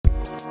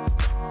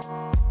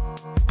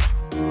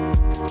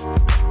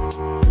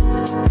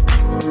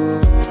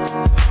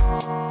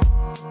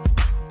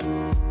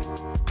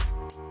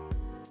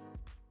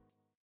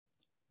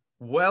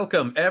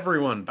Welcome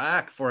everyone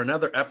back for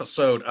another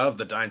episode of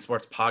the Dine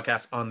Sports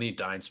Podcast on the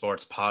Dine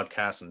Sports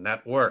Podcast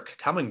Network.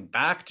 Coming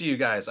back to you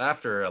guys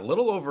after a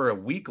little over a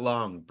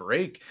week-long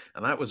break,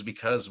 and that was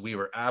because we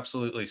were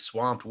absolutely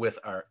swamped with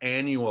our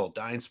annual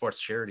Dine Sports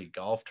Charity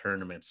Golf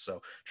Tournament.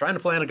 So trying to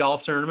plan a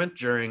golf tournament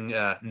during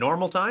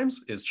normal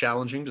times is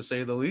challenging to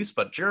say the least,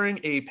 but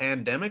during a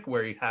pandemic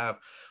where you have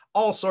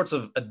all sorts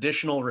of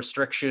additional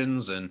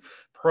restrictions and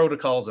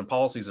protocols and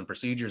policies and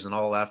procedures and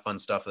all that fun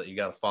stuff that you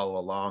got to follow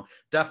along.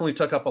 Definitely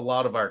took up a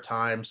lot of our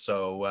time.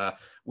 So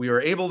we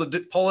were able to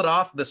pull it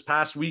off this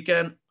past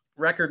weekend.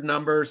 Record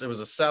numbers. It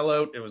was a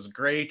sellout. It was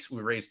great.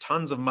 We raised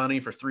tons of money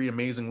for three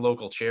amazing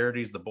local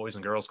charities, the Boys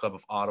and Girls Club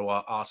of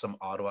Ottawa, Awesome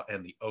Ottawa,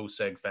 and the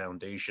OSEG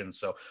Foundation.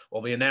 So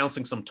we'll be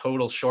announcing some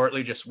totals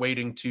shortly, just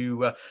waiting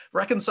to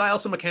reconcile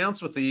some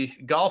accounts with the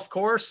golf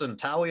course and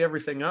tally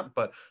everything up.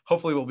 But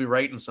hopefully we'll be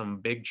writing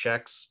some big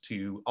checks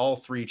to all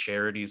three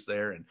charities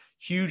there. And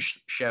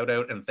huge shout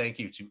out and thank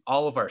you to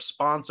all of our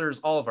sponsors,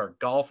 all of our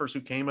golfers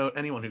who came out,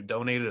 anyone who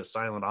donated a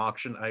silent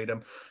auction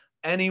item,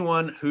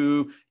 anyone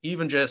who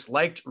even just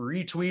liked,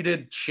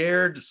 retweeted,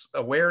 shared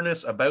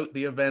awareness about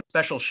the event.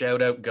 Special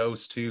shout out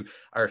goes to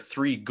our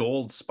three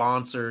gold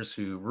sponsors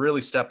who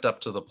really stepped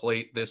up to the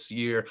plate this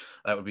year.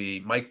 That would be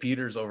Mike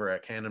Peters over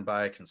at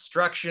Cannonby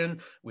Construction.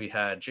 We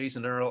had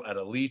Jason Earl at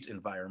Elite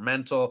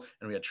Environmental,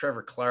 and we had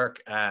Trevor Clark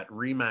at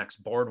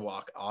Remax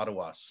Boardwalk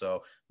Ottawa.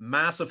 So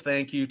massive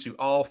thank you to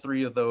all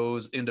three of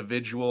those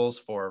individuals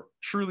for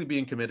truly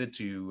being committed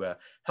to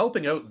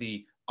helping out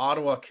the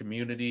Ottawa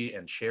community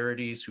and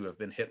charities who have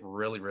been hit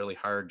really, really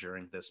hard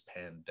during this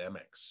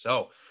pandemic.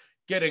 So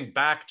getting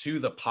back to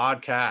the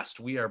podcast,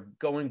 we are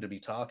going to be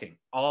talking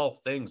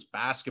all things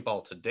basketball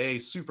today.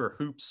 Super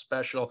Hoops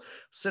special.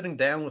 Sitting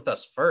down with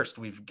us first,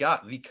 we've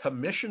got the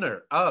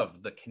commissioner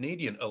of the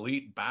Canadian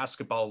Elite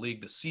Basketball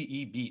League, the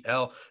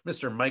CEBL,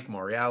 Mr. Mike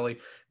Morreale.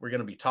 We're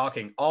going to be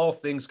talking all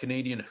things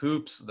Canadian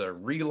hoops, the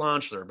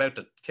relaunch. They're about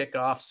to kick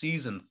off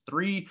season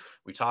 3.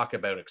 We talk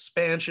about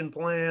expansion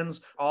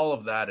plans, all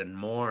of that and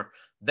more.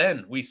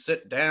 Then we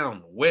sit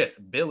down with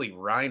Billy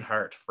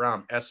Reinhart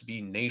from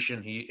SB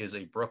Nation. He is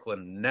a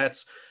Brooklyn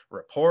Nets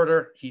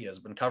reporter. He has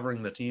been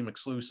covering the team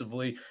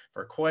exclusively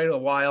for quite a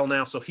while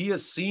now. So he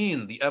has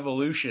seen the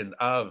evolution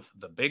of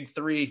the big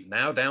three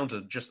now down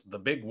to just the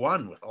big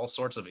one with all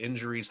sorts of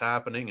injuries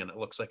happening. And it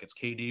looks like it's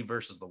KD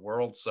versus the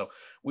world. So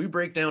we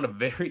break down a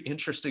very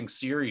interesting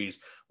series,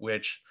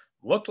 which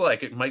looked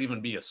like it might even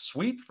be a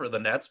sweep for the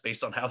Nets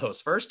based on how those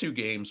first two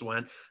games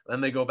went. Then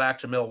they go back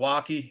to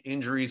Milwaukee,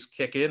 injuries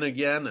kick in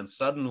again, and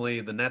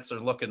suddenly the Nets are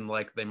looking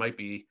like they might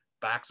be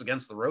backs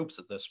against the ropes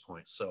at this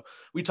point. So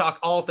we talk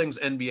all things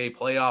NBA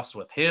playoffs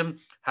with him,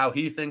 how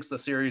he thinks the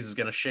series is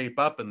going to shape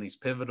up in these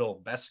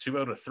pivotal best 2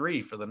 out of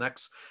 3 for the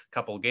next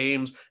couple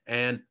games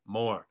and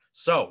more.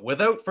 So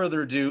without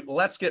further ado,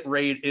 let's get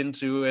right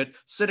into it.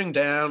 Sitting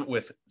down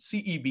with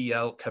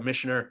CEBL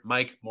Commissioner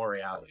Mike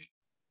Morreale.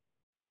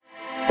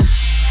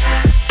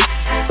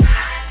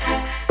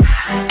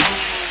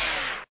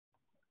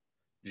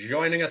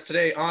 Joining us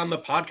today on the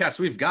podcast,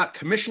 we've got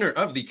Commissioner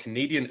of the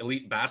Canadian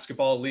Elite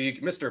Basketball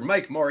League, Mr.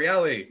 Mike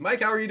Morreale.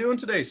 Mike, how are you doing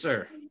today,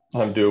 sir?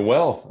 I'm doing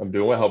well.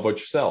 How about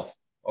yourself?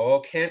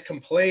 Oh, can't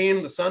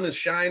complain. The sun is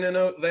shining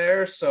out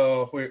there,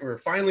 so we're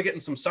finally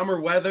getting some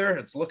summer weather.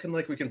 It's looking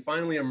like we can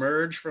finally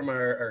emerge from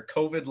our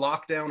COVID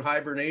lockdown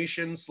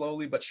hibernation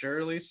slowly but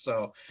surely.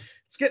 So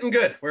it's getting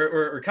good.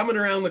 We're coming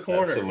around the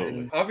corner. Absolutely.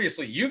 And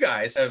obviously, you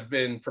guys have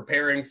been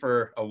preparing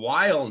for a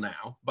while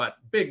now, but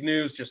big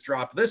news just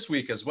dropped this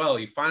week as well.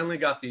 You finally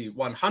got the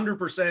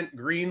 100%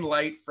 green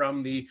light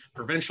from the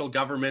provincial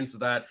governments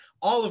that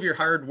all of your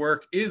hard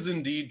work is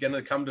indeed going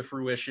to come to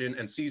fruition,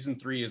 and season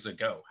 3 is a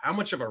go. How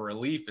much of a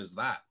relief is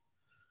that?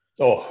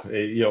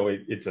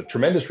 It's a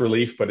tremendous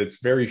relief, but it's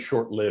very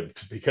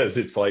short-lived because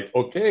it's like,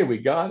 okay, we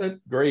got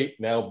it. Great.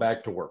 Now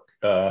back to work.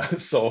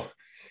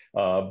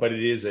 But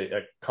it is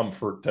a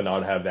comfort to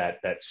not have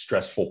that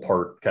stressful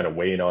part kind of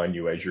weighing on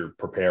you as you're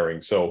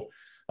preparing. So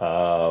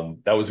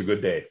that was a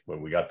good day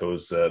when we got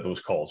those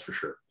calls for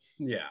sure.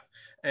 Yeah.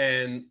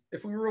 And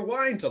if we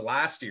rewind to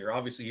last year,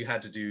 obviously you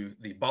had to do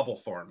the bubble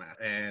format,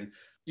 and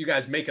you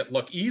guys make it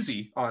look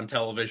easy on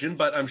television,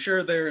 but I'm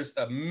sure there's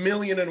a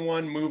million and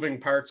one moving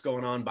parts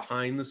going on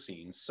behind the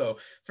scenes. So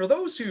for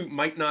those who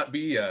might not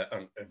be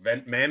an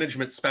event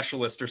management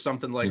specialist or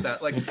something like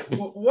that, like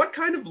what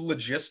kind of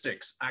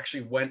logistics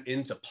actually went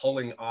into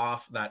pulling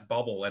off that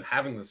bubble and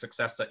having the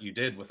success that you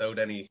did without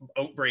any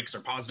outbreaks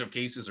or positive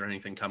cases or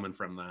anything coming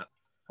from that?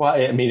 Well,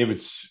 I mean, it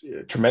was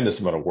a tremendous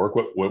amount of work.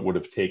 What would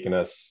have taken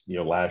us,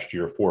 last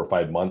year, 4 or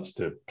 5 months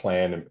to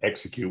plan and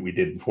execute, we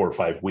did in 4 or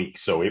 5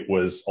 weeks. So it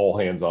was all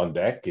hands on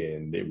deck.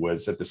 And it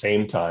was at the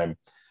same time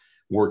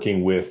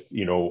working with,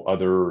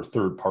 other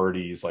third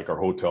parties like our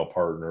hotel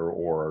partner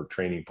or our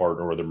training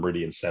partner or the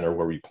Meridian Center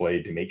where we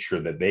played to make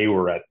sure that they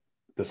were at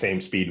the same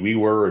speed we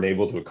were and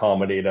able to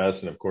accommodate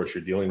us. And of course,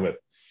 you're dealing with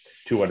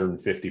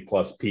 250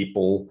 plus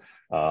people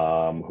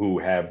who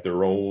have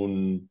their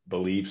own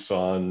beliefs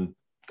on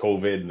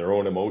COVID and their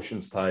own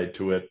emotions tied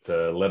to it,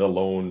 let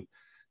alone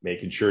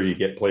making sure you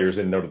get players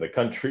in and out of the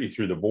country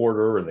through the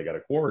border, and they got to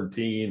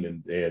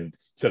quarantine and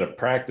set up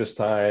practice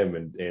time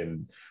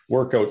and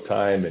workout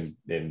time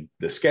and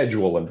the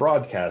schedule and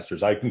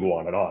broadcasters. I can go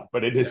on,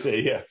 but it is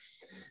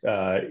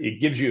it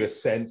gives you a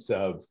sense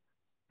of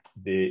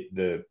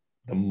the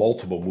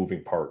multiple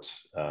moving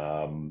parts.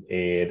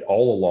 And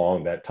all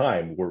along that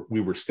time,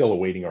 we were still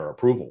awaiting our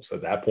approvals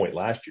at that point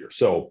last year.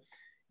 So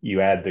you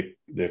add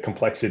the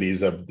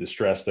complexities of the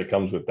stress that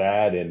comes with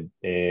that,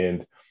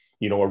 and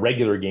a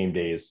regular game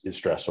day is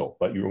stressful.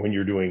 But when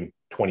you're doing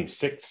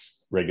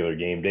 26 regular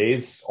game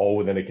days, all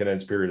within a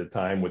condensed period of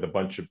time with a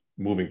bunch of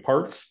moving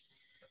parts,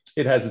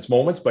 it has its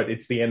moments, but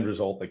it's the end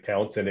result that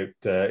counts. And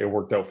it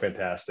worked out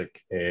fantastic,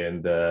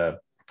 and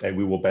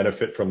we will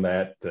benefit from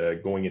that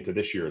going into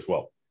this year as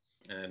well.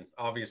 And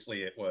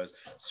obviously it was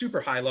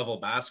super high level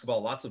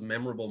basketball, lots of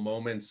memorable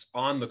moments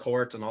on the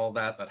court and all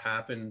that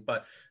happened.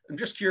 But I'm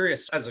just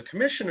curious, as a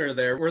commissioner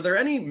there, were there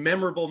any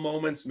memorable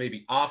moments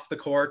maybe off the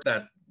court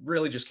that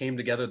really just came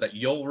together that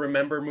you'll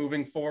remember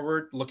moving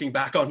forward, looking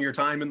back on your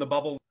time in the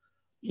bubble?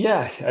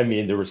 Yeah, I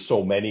mean, there were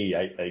so many,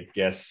 I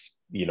guess,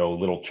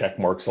 little check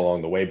marks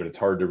along the way, but it's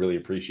hard to really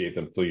appreciate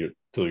them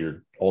till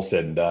you're all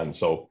said and done.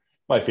 So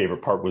my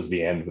favorite part was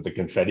the end with the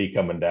confetti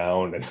coming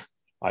down, and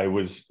I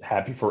was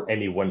happy for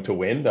anyone to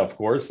win, of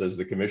course, as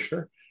the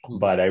commissioner,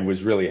 but I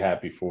was really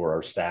happy for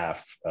our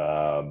staff,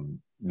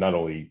 not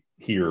only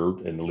here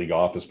in the league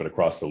office, but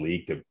across the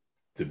league,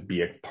 to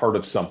be a part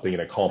of something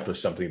and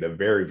accomplish something that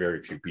very,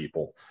 very few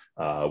people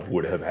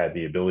would have had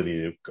the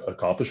ability to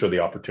accomplish or the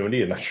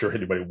opportunity. I'm not sure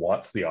anybody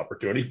wants the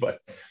opportunity, but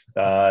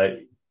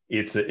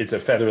it's a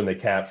feather in the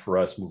cap for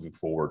us moving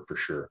forward for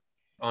sure.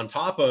 On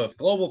top of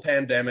global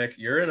pandemic,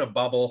 you're in a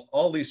bubble,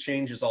 all these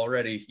changes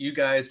already. You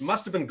guys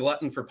must have been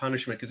glutton for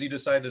punishment because you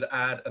decided to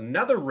add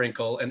another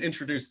wrinkle and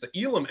introduce the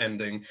Elam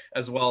ending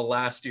as well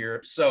last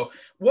year. So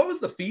what was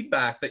the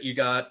feedback that you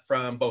got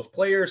from both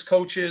players,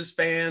 coaches,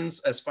 fans,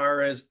 as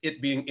far as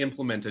it being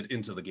implemented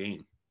into the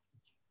game?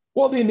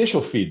 Well, the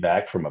initial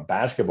feedback from a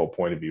basketball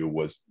point of view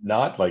was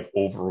not like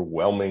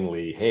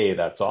overwhelmingly, "Hey,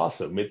 that's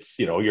awesome." It's,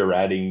 you're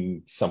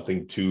adding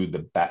something to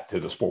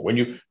the sport.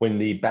 When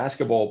the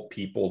basketball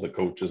people, the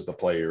coaches, the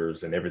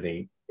players, and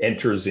everything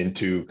enters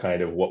into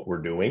kind of what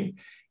we're doing,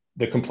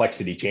 the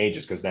complexity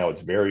changes because now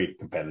it's very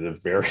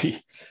competitive, very,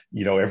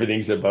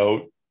 everything's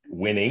about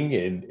winning,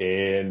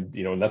 and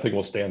nothing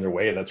will stand their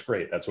way, and that's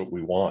great. That's what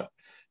we want.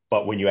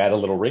 But when you add a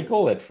little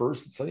wrinkle at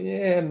first, it's like,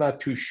 I'm not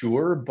too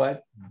sure.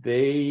 But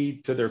they,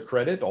 to their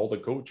credit, all the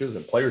coaches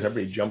and players,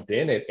 everybody jumped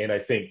in. And I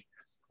think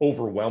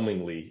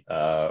overwhelmingly,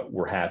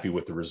 we're happy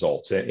with the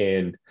results.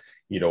 And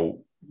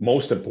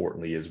most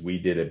importantly is we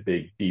did a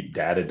big, deep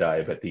data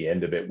dive at the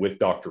end of it with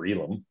Dr.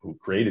 Elam, who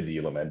created the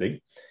Elam ending.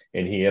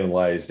 And he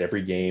analyzed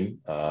every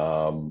game,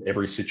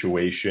 every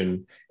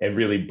situation, and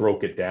really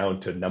broke it down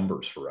to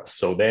numbers for us.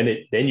 So then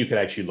you can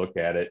actually look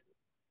at it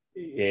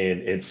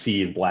and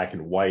see in black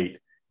and white,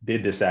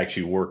 did this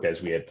actually work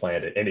as we had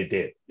planned it? And it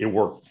did. It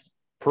worked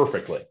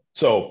perfectly.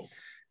 So,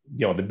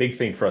 the big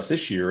thing for us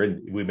this year,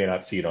 and we may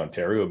not see it in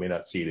Ontario, we may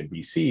not see it in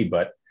BC,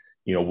 but,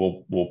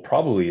 we'll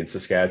probably in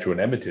Saskatchewan,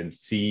 Edmonton,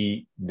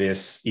 see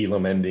this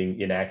Elam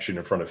ending in action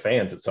in front of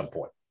fans at some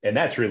point. And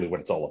that's really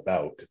what it's all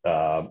about.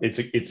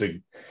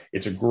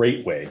 It's a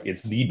great way.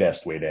 It's the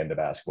best way to end a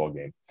basketball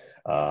game.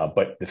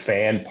 But the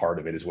fan part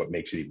of it is what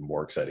makes it even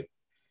more exciting.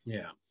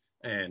 Yeah.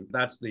 And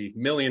that's the $1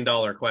 million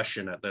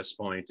question at this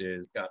point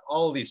is got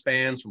all of these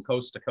fans from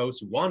coast to coast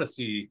who want to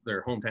see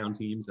their hometown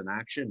teams in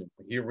action.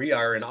 And here we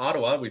are in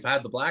Ottawa. We've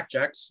had the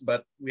Blackjacks,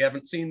 but we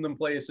haven't seen them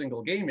play a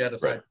single game yet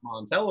aside from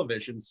on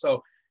television.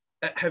 So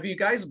have you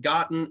guys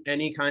gotten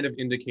any kind of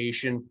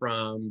indication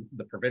from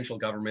the provincial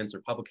governments or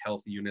public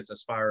health units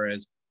as far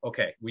as,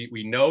 okay,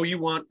 we know you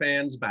want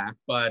fans back,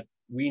 but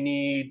we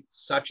need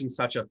such and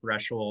such a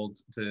threshold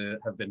to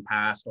have been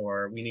passed,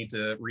 or we need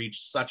to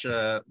reach such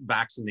a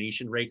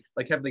vaccination rate?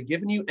 Like, have they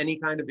given you any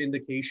kind of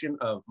indication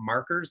of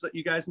markers that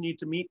you guys need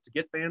to meet to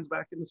get fans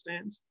back in the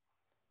stands?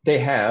 They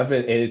have,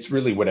 and it's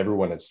really what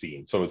everyone has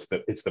seen. So it's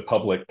the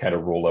public kind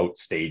of rollout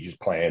stages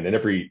plan, and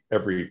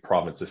every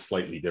province is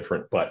slightly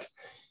different. But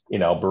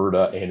in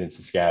Alberta and in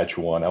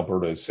Saskatchewan,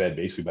 Alberta has said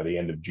basically by the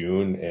end of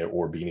June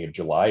or beginning of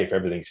July, if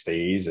everything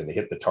stays and they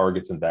hit the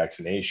targets in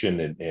vaccination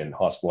and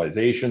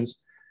hospitalizations,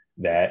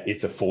 that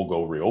it's a full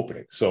go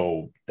reopening.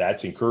 So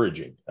that's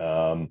encouraging.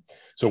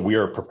 So we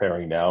are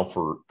preparing now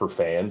for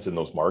fans in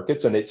those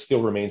markets, and it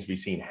still remains to be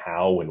seen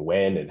how and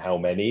when and how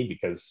many,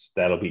 because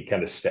that'll be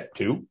kind of step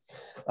 2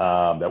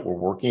 that we're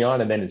working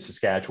on. And then in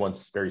Saskatchewan,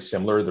 it's very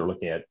similar. They're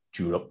looking at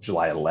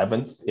July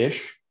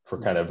 11th-ish for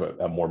kind of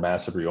a more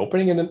massive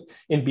reopening. And then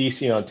in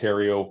BC and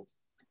Ontario,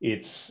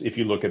 if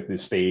you look at the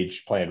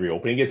stage planned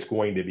reopening, it's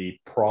going to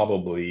be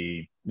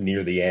probably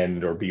near the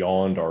end or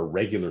beyond our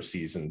regular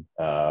season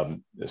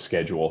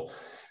schedule.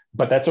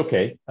 But that's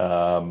okay.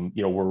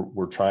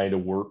 We're trying to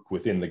work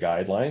within the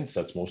guidelines.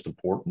 That's most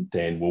important.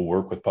 And we'll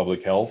work with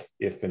public health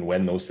if and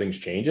when those things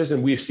changes.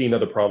 And we've seen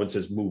other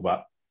provinces move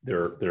up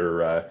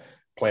their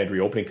planned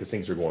reopening because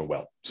things are going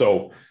well.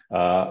 So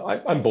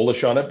I'm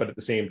bullish on it, but at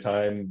the same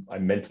time,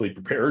 I'm mentally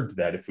prepared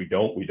that if we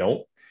don't, we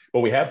don't. But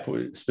we have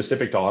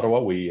specific to Ottawa,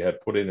 we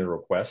have put in a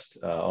request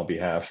on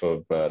behalf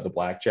of the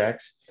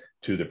Blackjacks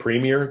to the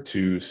Premier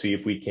to see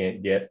if we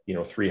can't get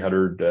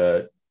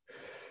 300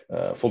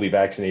 fully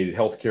vaccinated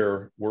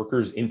healthcare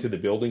workers into the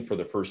building for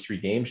the first 3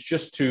 games,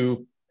 just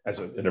to as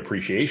an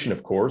appreciation,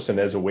 of course, and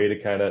as a way to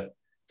kind of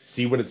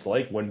see what it's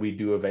like when we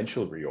do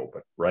eventually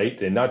reopen,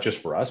 right? And not just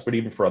for us, but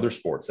even for other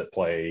sports that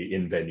play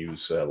in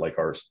venues like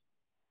ours.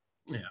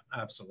 Yeah,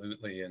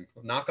 absolutely. And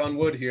knock on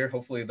wood here.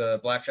 Hopefully the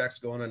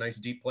Blackjacks go on a nice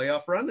deep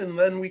playoff run, and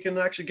then we can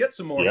actually get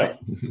some more Yeah.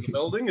 in the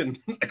building and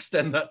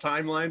extend that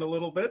timeline a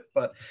little bit.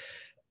 But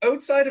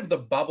outside of the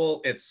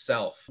bubble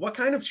itself, what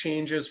kind of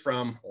changes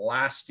from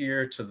last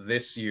year to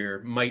this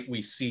year might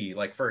we see?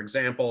 Like, for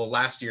example,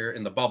 last year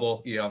in the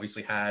bubble, you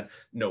obviously had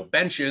no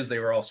benches. They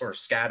were all sort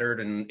of scattered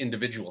in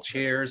individual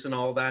chairs and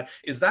all that.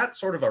 Is that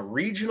sort of a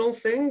regional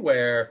thing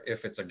where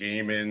if it's a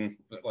game in,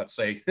 let's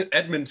say,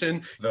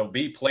 Edmonton, there'll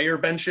be player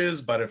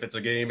benches, but if it's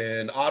a game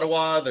in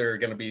Ottawa, they're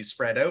going to be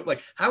spread out?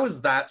 Like, how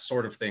is that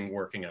sort of thing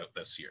working out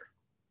this year?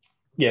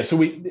 Yeah,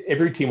 so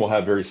every team will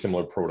have very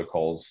similar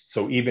protocols.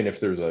 So even if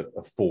there's a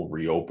full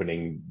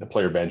reopening, the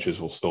player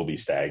benches will still be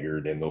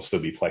staggered, and there'll still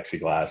be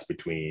plexiglass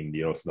between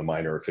the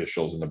minor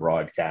officials and the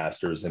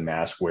broadcasters, and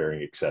mask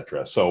wearing,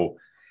 etc. So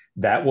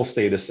that will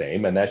stay the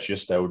same, and that's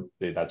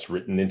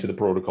written into the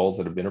protocols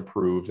that have been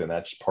approved, and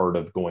that's part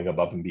of going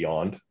above and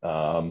beyond.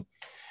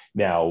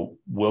 Now,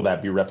 will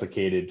that be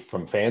replicated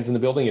from fans in the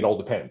building? It all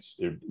depends.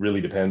 It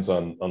really depends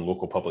on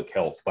local public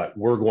health, but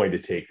we're going to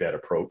take that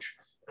approach.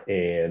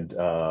 And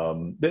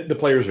the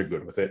players are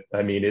good with it.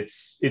 I mean,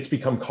 it's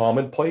become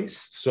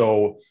commonplace.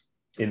 So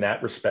in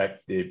that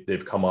respect,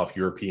 they've come off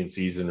European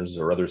seasons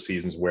or other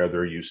seasons where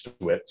they're used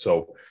to it.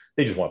 So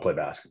they just want to play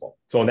basketball.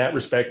 So in that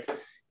respect,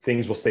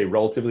 things will stay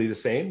relatively the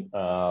same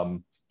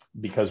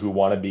because we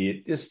want to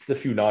be just a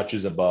few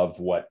notches above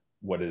what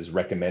is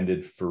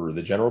recommended for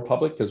the general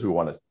public, because we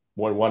want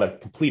to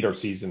complete our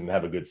season and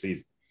have a good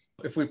season.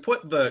 If we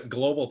put the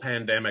global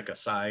pandemic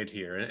aside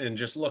here and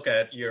just look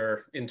at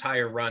your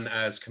entire run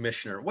as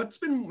commissioner, what's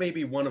been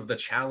maybe one of the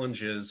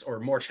challenges or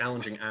more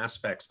challenging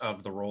aspects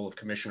of the role of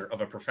commissioner of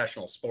a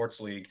professional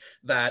sports league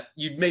that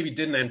you maybe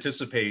didn't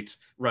anticipate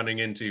running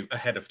into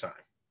ahead of time?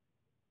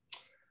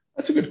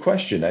 That's a good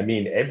question. I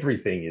mean,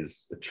 everything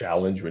is a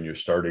challenge when you're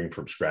starting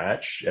from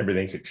scratch.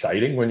 Everything's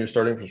exciting when you're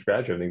starting from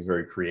scratch. Everything's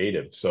very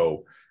creative.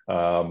 So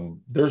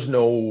there's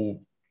no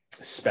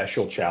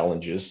special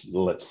challenges,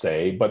 let's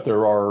say, but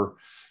there are,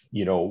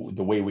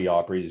 the way we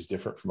operate is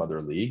different from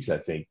other leagues. I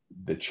think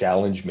the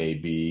challenge may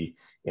be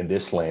in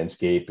this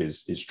landscape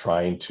is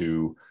trying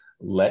to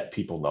let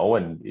people know,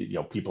 and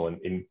people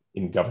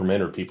in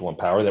government or people in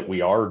power, that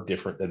we are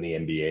different than the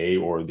NBA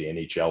or the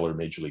NHL or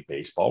Major League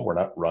Baseball. We're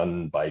not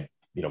run by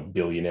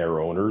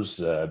billionaire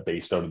owners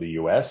based out of the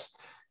US.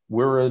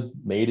 We're a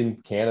made in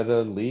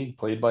Canada league,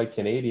 played by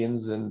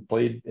Canadians and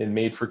played and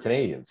made for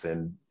Canadians.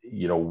 And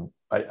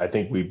I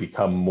think we've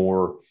become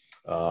more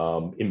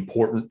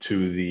important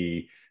to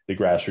the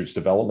grassroots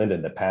development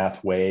and the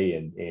pathway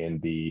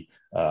and the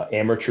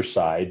amateur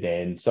side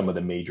than some of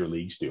the major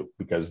leagues do,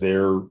 because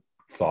their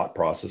thought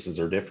processes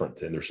are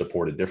different and they're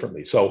supported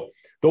differently. So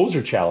those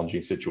are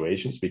challenging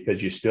situations,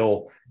 because you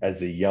still,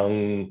 as a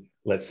young,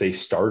 let's say,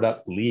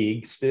 startup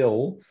league,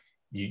 still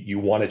you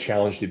want a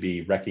challenge to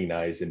be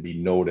recognized and be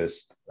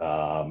noticed,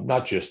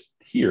 not just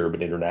here,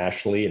 but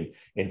internationally.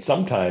 And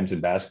sometimes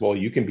in basketball,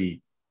 you can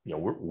be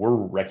we're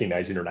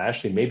recognized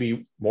internationally,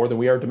 maybe more than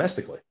we are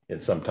domestically,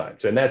 and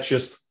sometimes. And that's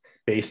just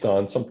based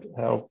on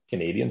how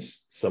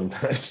Canadians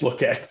sometimes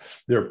look at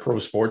their pro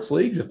sports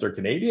leagues, if they're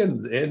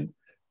Canadians.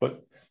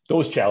 But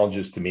those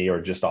challenges to me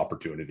are just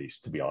opportunities,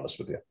 to be honest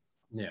with you.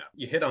 Yeah,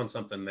 you hit on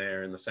something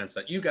there in the sense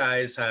that you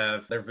guys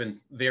there have been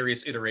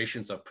various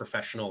iterations of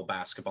professional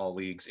basketball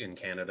leagues in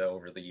Canada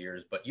over the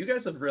years, but you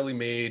guys have really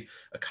made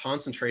a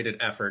concentrated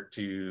effort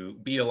to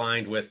be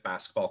aligned with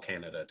Basketball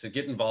Canada, to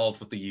get involved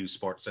with the U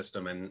Sport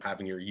system and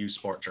having your U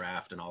Sport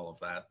draft and all of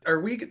that. Are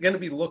we going to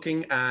be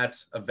looking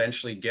at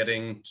eventually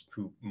getting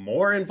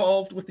more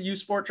involved with the U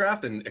Sport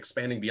draft and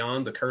expanding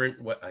beyond the current,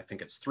 what I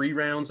think it's 3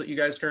 rounds that you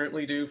guys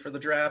currently do for the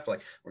draft?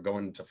 Like, we're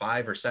going to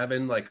 5 or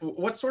 7. Like,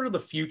 what's sort of the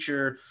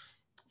future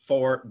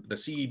for the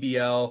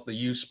CEBL, the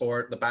U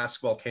Sport, the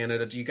Basketball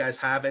Canada? Do you guys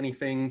have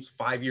anything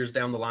 5 years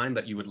down the line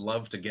that you would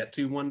love to get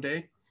to one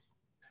day?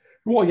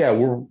 Well, yeah,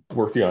 we're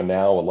working on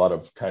now a lot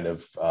of kind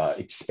of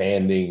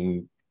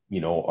expanding,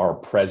 our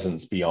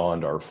presence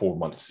beyond our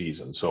 4-month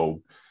season.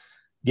 So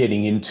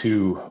getting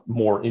into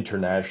more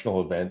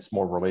international events,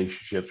 more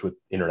relationships with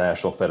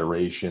international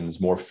federations,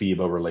 more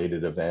FIBA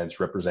related events,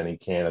 representing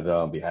Canada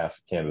on behalf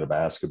of Canada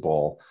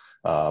Basketball.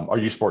 Our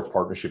U Sports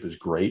partnership is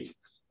great.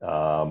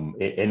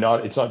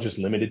 It's not just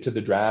limited to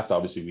the draft.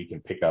 Obviously, we can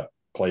pick up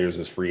players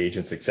as free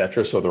agents, et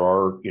cetera. So there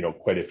are,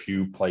 quite a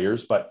few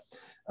players, but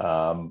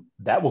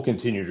that will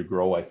continue to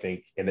grow, I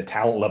think, and the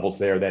talent levels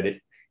there, that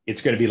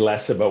it's going to be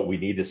less about we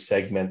need to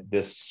segment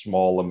this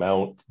small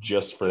amount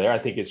just for there. I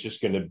think it's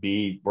just going to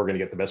be we're going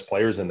to get the best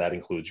players, and that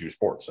includes U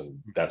Sports, and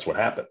that's what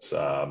happens.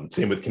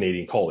 Same with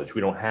Canadian College.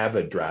 We don't have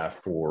a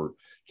draft for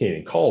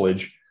Canadian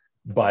College,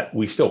 but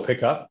we still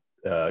pick up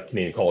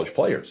Canadian College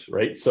players,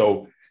 right?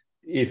 So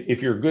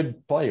if you're a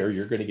good player,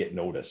 you're going to get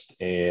noticed,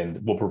 and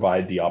we'll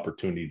provide the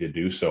opportunity to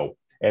do so.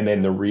 And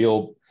then the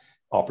real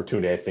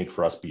opportunity, I think,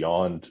 for us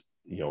beyond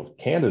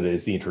Canada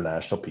is the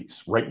international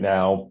piece. Right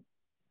now,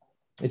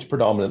 it's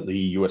predominantly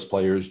U.S.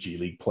 players, G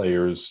League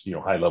players,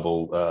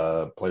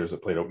 high-level players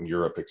that played out in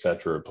Europe, et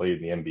cetera,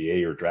 played in the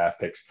NBA or draft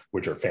picks,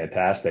 which are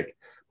fantastic.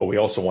 But we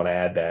also want to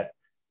add that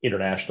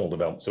international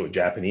development. So a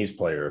Japanese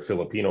player, a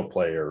Filipino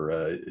player,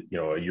 a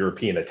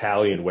European,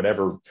 Italian,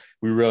 whatever.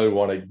 We really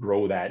want to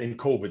grow that. And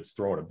COVID's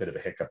thrown a bit of a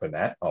hiccup in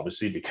that,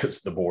 obviously, because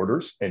of the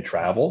borders and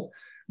travel.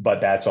 But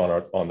that's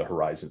on the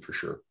horizon for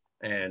sure.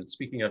 And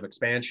speaking of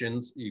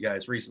expansions, you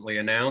guys recently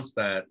announced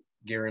that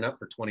gearing up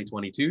for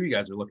 2022, you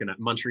guys are looking at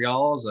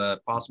Montreal as a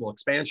possible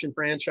expansion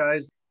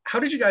franchise. How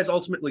did you guys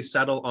ultimately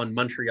settle on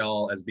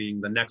Montreal as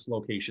being the next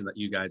location that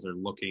you guys are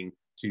looking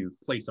to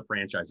place a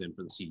franchise in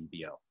for the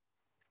CEBL?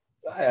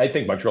 I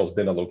think Montreal's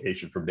been a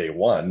location from day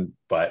one,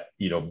 but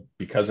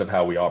because of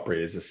how we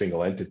operate as a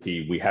single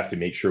entity, we have to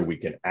make sure we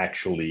can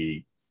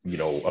actually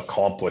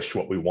accomplish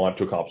what we want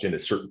to accomplish in a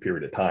certain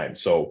period of time.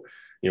 So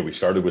we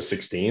started with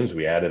 6 teams.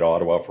 We added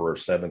Ottawa for our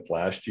 7th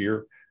last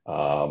year.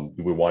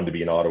 We wanted to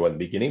be in Ottawa in the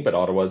beginning, but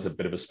Ottawa is a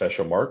bit of a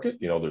special market.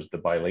 There's the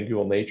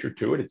bilingual nature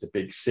to it. It's a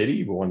big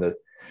city. We wanted to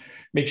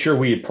make sure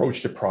we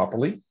approached it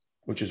properly,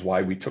 which is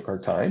why we took our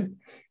time.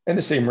 And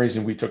the same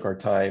reason we took our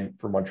time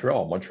for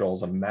Montreal. Montreal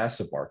is a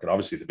massive market,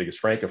 obviously the biggest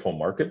francophone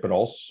market, but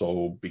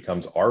also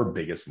becomes our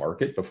biggest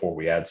market before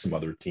we add some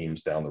other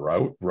teams down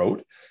the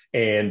road.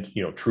 And,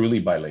 truly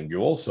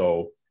bilingual.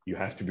 So you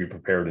have to be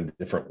prepared in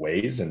different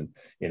ways and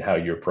in how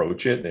you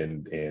approach it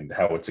and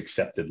how it's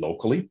accepted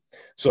locally.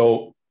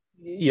 So,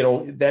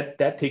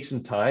 that takes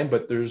some time,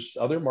 but there's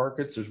other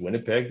markets. There's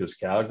Winnipeg, there's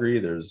Calgary,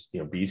 there's,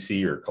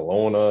 BC or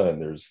Kelowna,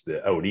 and there's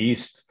the out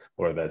east,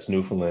 whether that's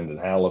Newfoundland and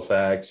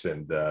Halifax,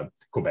 and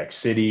Quebec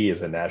City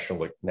is a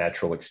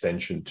natural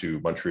extension to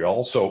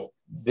Montreal. So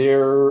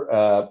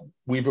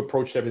we've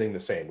approached everything the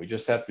same. We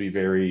just have to be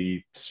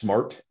very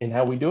smart in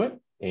how we do it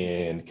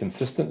and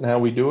consistent in how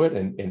we do it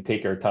and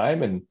take our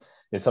time. And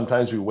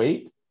sometimes we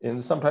wait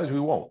and sometimes we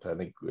won't. I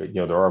think,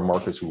 there are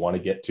markets we want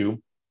to get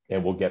to,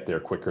 and we'll get there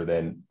quicker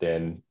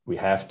than we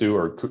have to,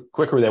 or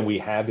quicker than we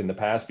have in the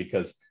past,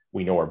 because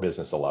we know our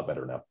business a lot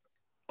better now.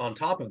 On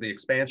top of the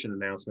expansion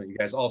announcement, you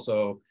guys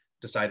also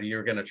decided you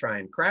were going to try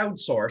and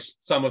crowdsource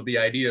some of the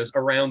ideas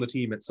around the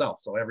team itself.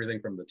 So everything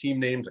from the team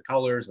name to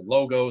colors and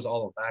logos,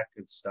 all of that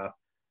good stuff.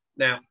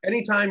 Now,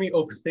 anytime you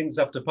open things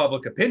up to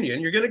public opinion,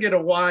 you're going to get a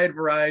wide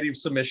variety of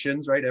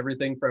submissions, right?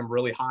 Everything from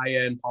really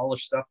high-end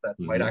polished stuff that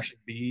might actually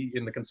be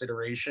in the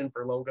consideration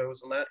for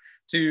logos and that,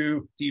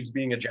 to Steve's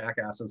being a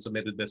jackass and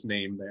submitted this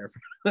name there,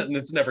 and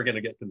it's never going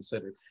to get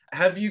considered.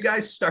 Have you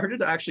guys started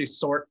to actually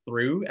sort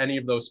through any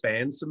of those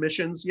fan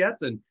submissions yet?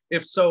 And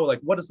if so,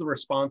 what has the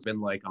response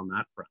been like on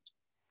that front?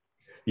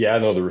 Yeah,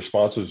 no, the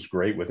response was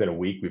great. Within a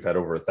week, we've had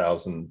over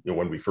 1,000.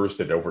 When we first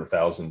did, over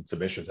 1,000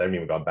 submissions. I haven't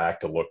even gone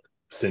back to look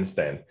since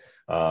then.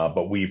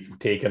 But we've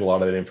taken a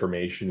lot of that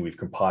information, we've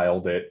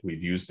compiled it,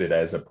 we've used it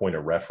as a point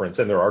of reference.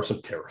 And there are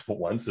some terrible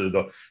ones. They're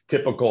the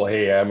typical,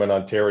 hey, I'm in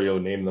Ontario,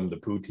 name them the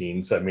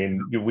Poutines. I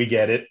mean, we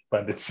get it,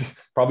 but it's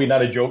probably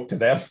not a joke to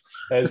them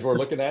as we're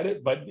looking at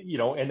it. But,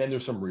 and then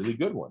there's some really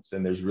good ones.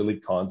 And there's really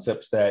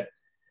concepts that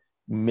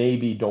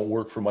maybe don't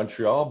work for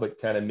Montreal, but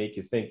kind of make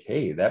you think,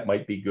 hey, that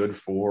might be good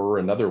for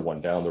another one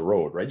down the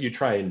road, right? You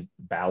try and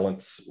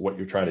balance what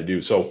you're trying to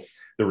do. So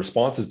the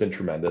response has been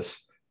tremendous.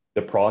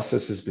 The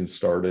process has been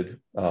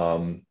started.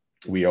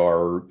 We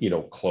are,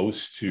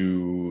 close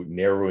to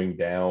narrowing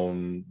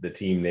down the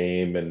team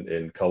name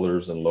and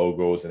colors and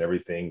logos and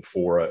everything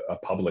for a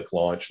public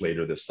launch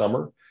later this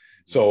summer.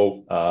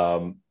 So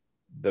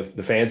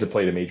the fans have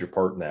played a major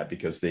part in that,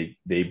 because they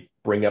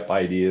bring up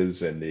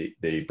ideas and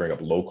they bring up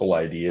local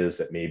ideas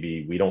that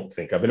maybe we don't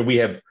think of. And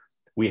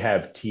we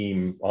have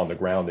team on the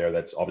ground there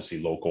that's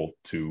obviously local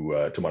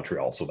to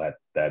Montreal. So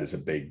that is a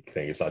big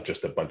thing. It's not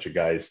just a bunch of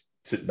guys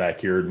sitting back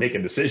here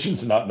making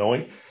decisions and not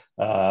knowing.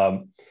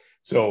 But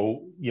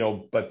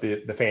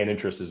the fan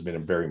interest has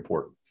been very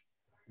important.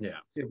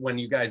 Yeah. When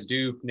you guys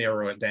do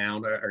narrow it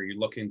down, are you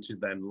looking to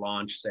then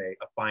launch, say,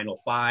 a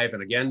final 5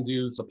 and again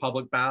do the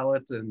public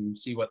ballot and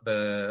see what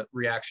the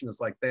reaction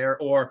is like there?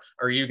 Or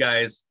are you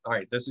guys, all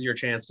right, this is your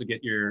chance to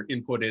get your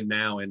input in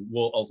now, and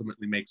we'll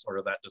ultimately make sort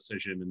of that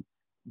decision and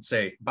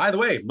say, by the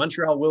way,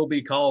 Montreal will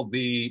be called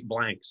the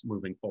blanks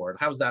moving forward?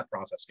 How's that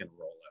process going to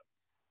roll out?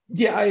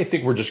 Yeah, I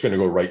think we're just going to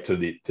go right to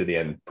the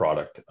end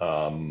product.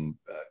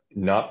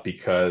 Not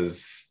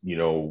because, we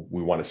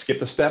want to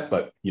skip a step,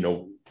 but,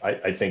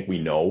 I think we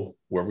know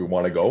where we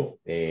want to go.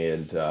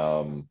 And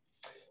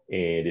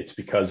it's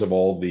because of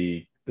all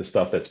the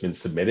stuff that's been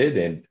submitted,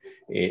 and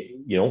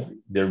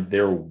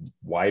they're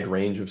wide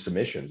range of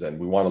submissions, and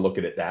we want to look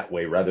at it that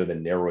way rather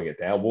than narrowing it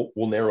down.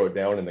 We'll narrow it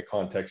down in the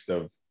context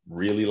of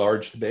really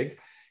large to big,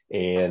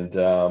 and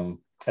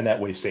that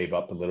way save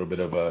up a little bit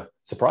of a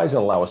surprise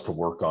and allow us to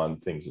work on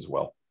things as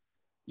well.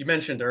 You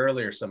mentioned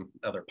earlier some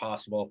other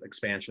possible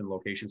expansion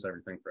locations,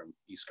 everything from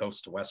East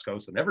Coast to West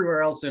Coast and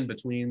everywhere else in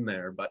between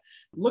there. But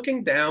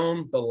looking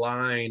down the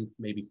line,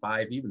 maybe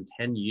 5, even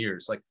 10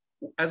 years, like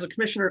as a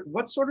commissioner,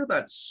 what's sort of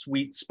that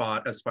sweet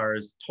spot as far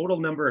as total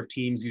number of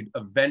teams you'd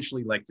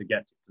eventually like to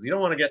get to? Because you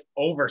don't want to get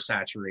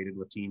oversaturated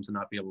with teams and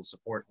not be able to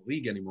support the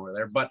league anymore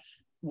there. But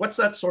what's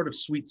that sort of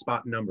sweet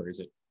spot number? Is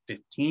it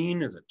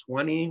 15? Is it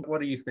 20?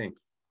 What do you think?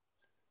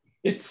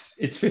 It's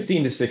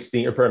 15 to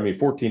 16, or pardon me,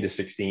 14 to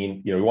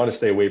 16. We want to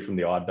stay away from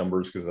the odd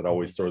numbers because it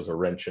always throws a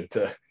wrench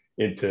into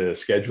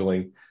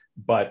scheduling.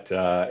 But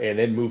and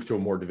then move to a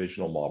more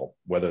divisional model,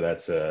 whether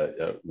that's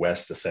a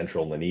west, a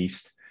central, and an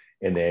east,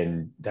 and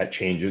then that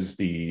changes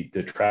the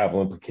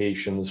travel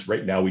implications.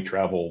 Right now, we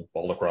travel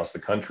all across the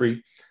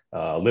country,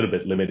 a little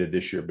bit limited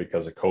this year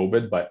because of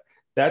COVID, but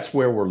that's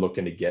where we're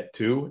looking to get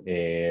to.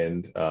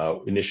 And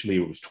initially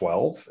it was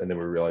 12. And then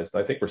we realized,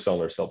 I think we're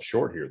selling ourselves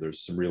short here.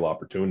 There's some real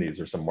opportunities.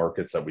 There's some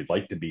markets that we'd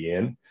like to be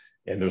in.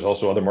 And there's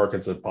also other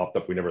markets that popped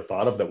up we never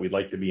thought of that we'd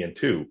like to be in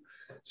too.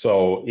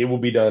 So it will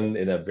be done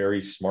in a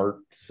very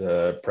smart,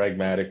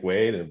 pragmatic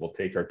way, and we'll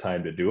take our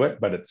time to do it.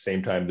 But at the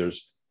same time,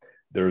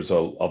 there's a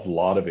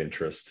lot of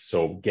interest.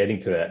 So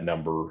getting to that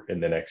number in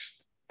the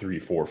next 3,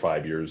 4,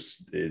 5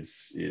 years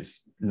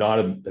is not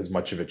as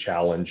much of a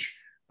challenge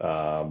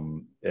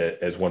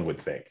as one would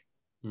think.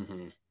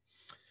 Mm-hmm.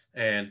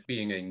 And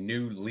being a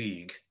new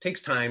league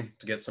takes time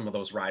to get some of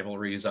those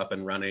rivalries up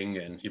and running.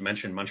 And you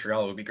mentioned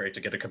Montreal. It would be great to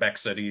get to Quebec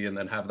City and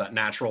then have that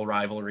natural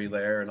rivalry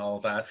there and all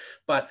of that.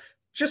 But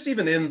just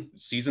even in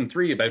season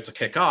 3 about to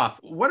kick off,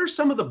 what are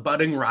some of the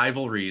budding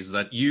rivalries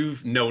that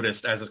you've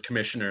noticed as a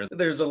commissioner?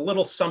 There's a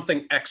little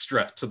something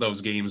extra to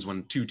those games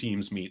when 2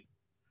 teams meet.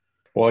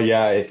 Well,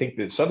 yeah, I think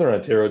the Southern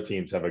Ontario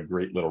teams have a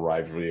great little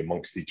rivalry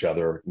amongst each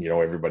other.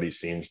 Everybody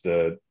seems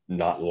to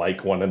not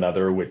like one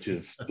another, which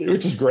is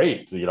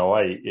great.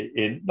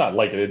 Not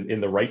like it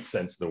in the right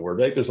sense of the word.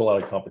 Like there's a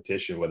lot of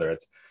competition, whether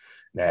it's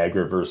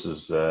Niagara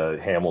versus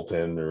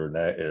Hamilton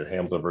or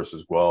Hamilton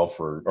versus Guelph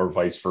or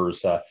vice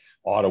versa.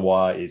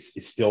 Ottawa is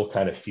still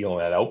kind of feeling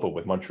that out, but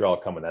with Montreal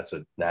coming, that's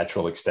a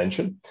natural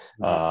extension.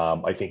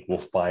 Mm-hmm. I think we'll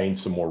find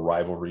some more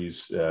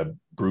rivalries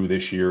brew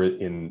this year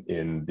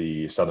in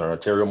the Southern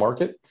Ontario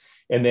market,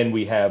 and then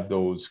we have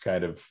those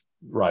kind of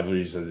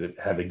rivalries that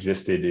have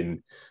existed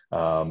in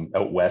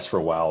out west for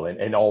a while,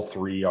 and all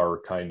 3 are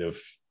kind of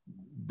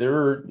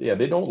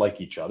they don't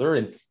like each other,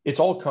 and it's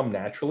all come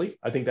naturally.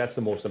 I think that's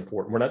the most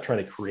important. We're not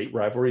trying to create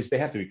rivalries. They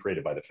have to be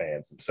created by the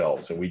fans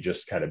themselves, and we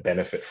just kind of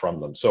benefit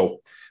from them. So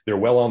they're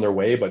well on their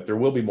way, but there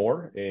will be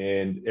more.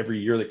 And every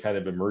year that kind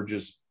of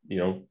emerges,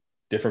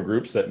 different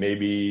groups that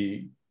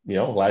maybe,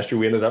 last year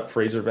we ended up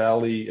Fraser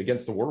Valley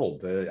against the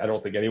world. I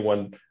don't think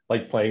anyone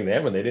liked playing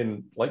them, and they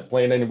didn't like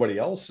playing anybody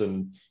else.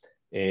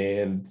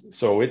 And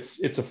so it's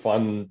a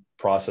fun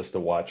process to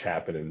watch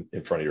happen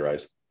in front of your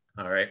eyes.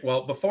 All right.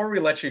 Well, before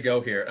we let you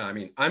go here, I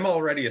mean, I'm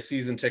already a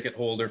season ticket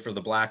holder for the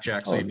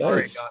Blackjack, so you've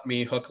already got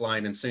me hook,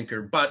 line, and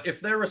sinker. But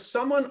if there was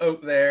someone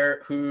out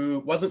there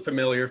who wasn't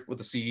familiar with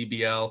the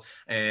CEBL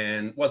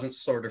and wasn't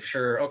sort of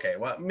sure, okay,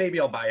 well, maybe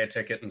I'll buy a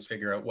ticket and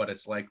figure out what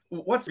it's like.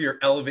 What's your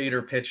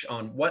elevator pitch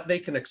on what they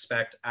can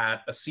expect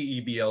at a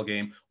CEBL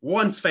game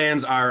once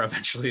fans are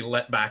eventually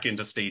let back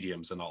into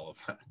stadiums and all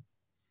of that?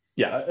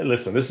 Yeah,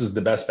 listen, this is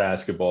the best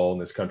basketball in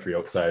this country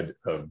outside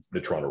of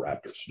the Toronto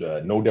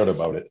Raptors. No doubt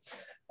about it.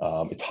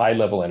 It's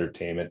high-level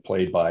entertainment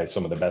played by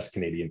some of the best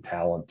Canadian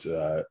talent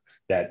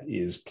that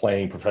is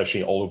playing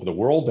professionally all over the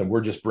world, and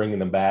we're just bringing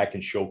them back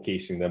and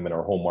showcasing them in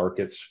our home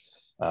markets.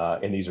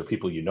 And these are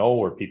people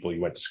or people you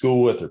went to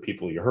school with, or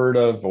people you heard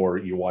of, or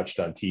you watched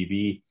on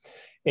TV.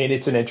 And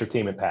it's an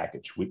entertainment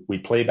package. We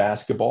play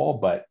basketball,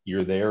 but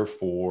you're there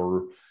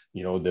for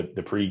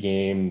the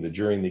pregame, the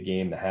during the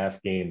game, the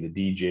half game,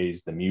 the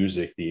DJs, the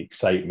music, the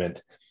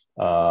excitement.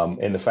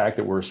 And the fact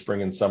that we're a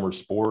spring and summer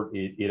sport,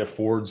 it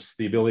affords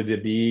the ability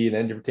to be and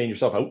entertain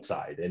yourself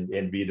outside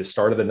and be the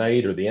start of the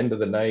night or the end of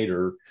the night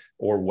or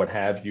what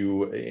have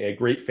you. A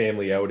great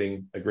family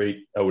outing, a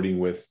great outing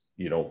with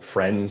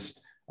friends,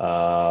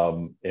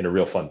 and a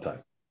real fun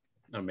time.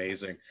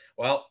 Amazing.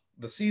 Well,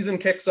 the season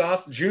kicks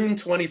off June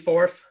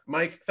 24th.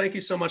 Mike, thank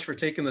you so much for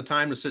taking the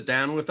time to sit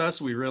down with us.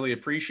 We really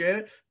appreciate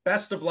it.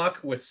 Best of luck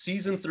with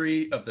season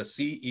 3 of the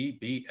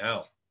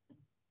CEBL.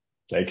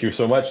 Thank you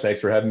so much.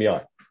 Thanks for having me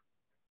on.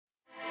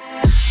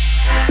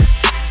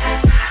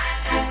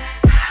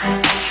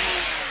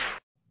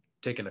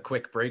 Taking a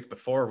quick break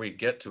before we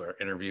get to our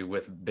interview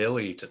with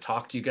Billy to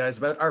talk to you guys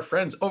about our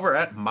friends over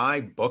at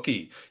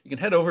MyBookie. You can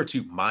head over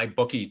to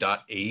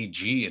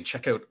mybookie.ag and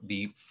check out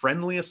the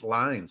friendliest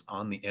lines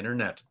on the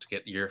internet to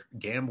get your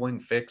gambling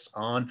fix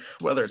on,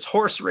 whether it's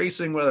horse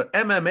racing, whether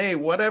MMA,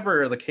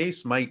 whatever the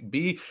case might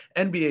be.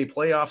 NBA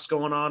playoffs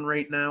going on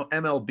right now,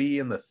 MLB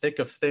in the thick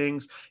of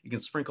things. You can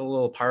sprinkle a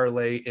little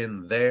parlay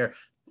in there.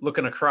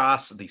 Looking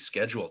across the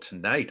schedule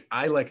tonight,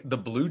 I like the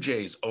Blue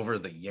Jays over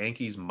the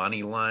Yankees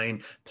money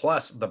line,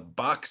 plus the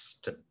Bucks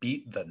to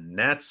beat the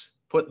Nets.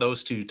 put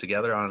those two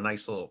together on a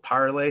nice little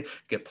parlay,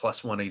 get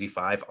plus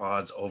 185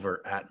 odds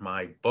over at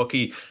my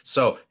bookie.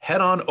 So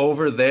head on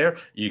over there.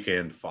 You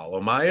can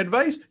follow my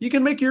advice. You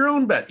can make your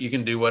own bet. You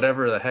can do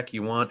whatever the heck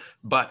you want,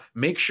 but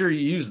make sure you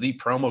use the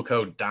promo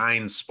code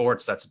DYNES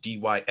Sports. That's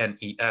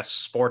DYNES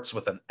Sports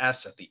with an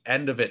S at the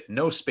end of it,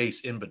 no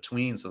space in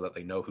between, so that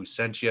they know who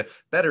sent you.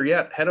 Better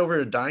yet, head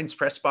over to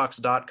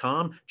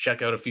DynesPressBox.com,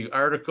 check out a few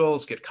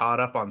articles, get caught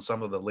up on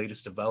some of the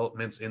latest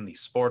developments in the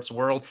sports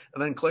world,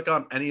 and then click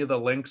on any of the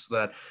links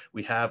that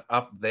we have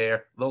up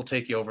there. They'll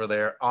take you over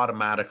there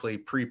automatically,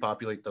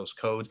 pre-populate those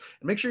codes,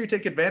 and make sure you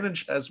take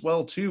advantage as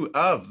well too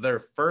of their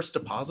first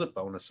deposit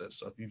bonuses.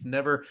 So if you've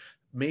never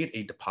made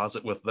a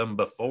deposit with them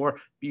before,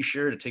 be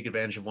sure to take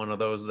advantage of one of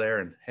those there,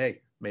 and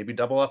hey, maybe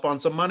double up on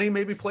some money,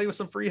 maybe play with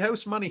some free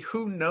house money,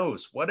 who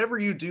knows. Whatever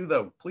you do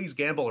though, please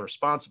gamble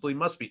responsibly,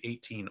 must be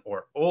 18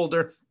 or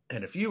older.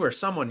 And if you or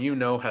someone you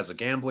know has a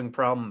gambling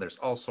problem, there's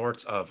all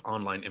sorts of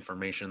online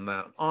information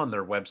that on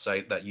their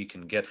website that you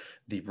can get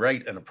the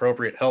right and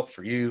appropriate help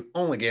for you.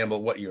 Only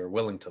gamble what you are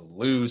willing to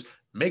lose.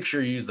 Make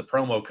sure you use the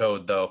promo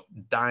code, though,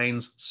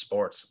 Dynes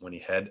Sports, when you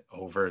head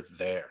over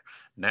there.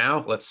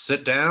 Now, let's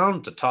sit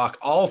down to talk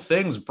all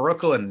things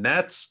Brooklyn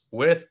Nets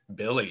with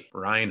Billy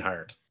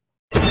Reinhart.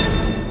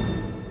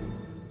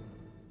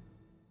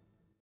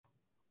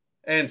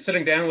 And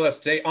sitting down with us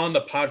today on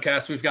the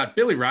podcast, we've got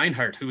Billy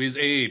Reinhart, who is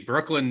a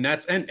Brooklyn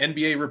Nets and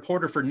NBA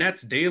reporter for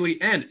Nets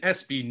Daily and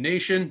SB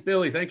Nation.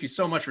 Billy, thank you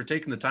so much for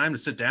taking the time to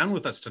sit down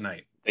with us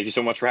tonight. Thank you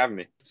so much for having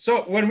me.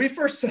 So when we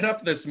first set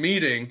up this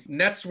meeting,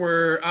 Nets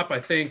were up, I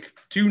think,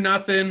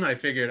 2-0. I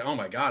figured, oh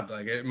my God,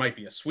 like it might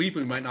be a sweep.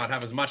 We might not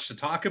have as much to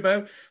talk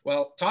about.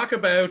 Well, talk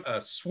about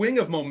a swing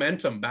of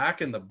momentum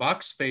back in the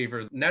Bucks'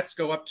 favor. Nets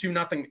go up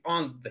 2-0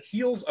 on the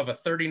heels of a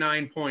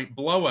 39-point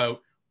blowout.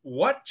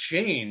 What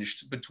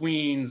changed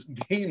between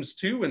games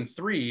 2 and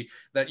 3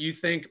 that you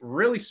think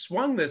really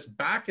swung this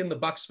back in the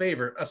Bucks'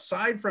 favor,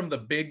 aside from the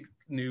big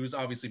news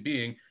obviously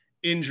being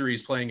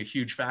injuries playing a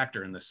huge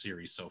factor in this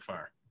series so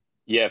far?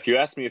 Yeah, if you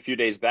asked me a few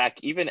days back,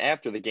 even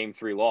after the Game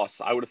 3 loss,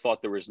 I would have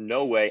thought there was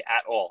no way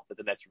at all that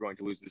the Nets were going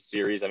to lose this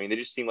series. I mean, they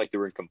just seemed like they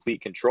were in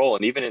complete control.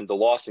 And even in the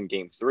loss in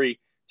Game 3,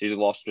 they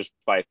lost just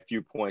by a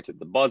few points at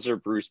the buzzer.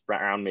 Bruce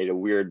Brown made a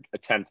weird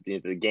attempt at the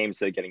end of the game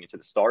instead of getting into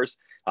the stars.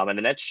 And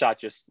the Nets shot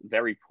just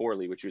very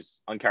poorly, which was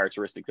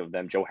uncharacteristic of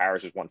them. Joe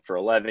Harris was 1 for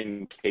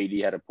 11.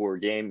 KD had a poor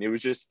game. It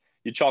was just,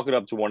 you chalk it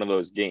up to one of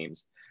those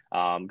games.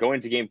 Going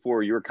into Game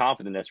 4, you were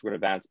confident the Nets were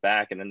going to bounce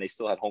back, and then they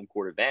still had home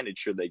court advantage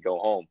should they go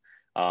home.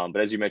 But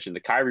as you mentioned,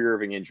 the Kyrie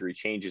Irving injury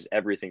changes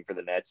everything for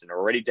the Nets, and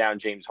already down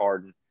James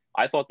Harden.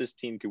 I thought this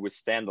team could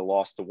withstand the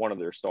loss to one of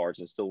their stars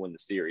and still win the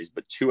series,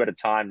 but 2 at a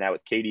time now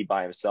with KD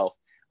by himself,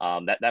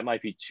 that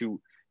might be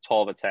too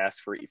tall of a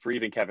task for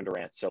even Kevin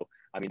Durant. So,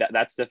 I mean,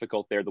 that's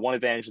difficult there. The one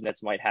advantage the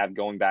Nets might have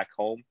going back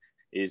home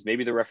is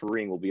maybe the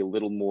refereeing will be a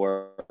little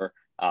more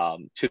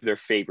to their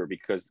favor,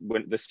 because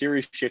when the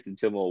series shifted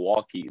to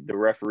Milwaukee, the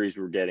referees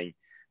were getting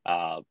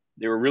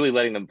they were really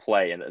letting them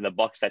play, and the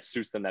Bucks, that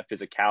suits them, that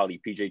physicality,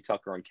 PJ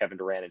Tucker and Kevin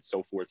Durant and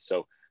so forth.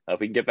 So if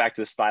we can get back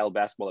to the style of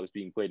basketball that was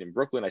being played in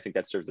Brooklyn, I think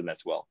that serves the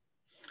Nets well.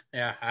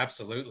 Yeah,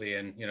 absolutely.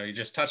 And, you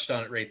just touched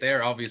on it right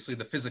there. Obviously,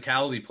 the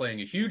physicality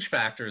playing a huge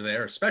factor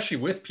there, especially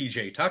with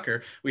PJ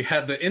Tucker. We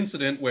had the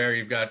incident where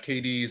you've got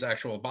KD's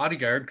actual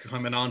bodyguard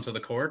coming onto the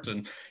court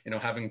and,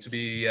 having to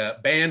be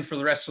banned for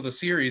the rest of the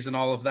series and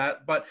all of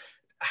that. But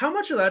how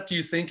much of that do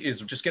you think is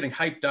just getting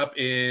hyped up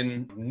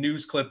in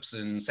news clips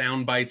and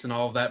sound bites and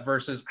all of that,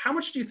 versus how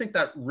much do you think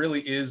that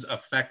really is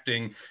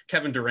affecting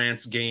Kevin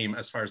Durant's game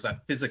as far as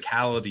that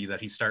physicality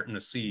that he's starting to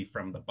see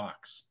from the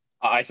Bucks?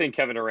 I think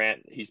Kevin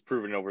Durant, he's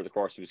proven over the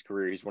course of his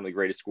career, he's one of the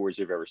greatest scorers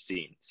you've ever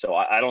seen. So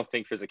I don't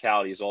think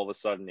physicality is all of a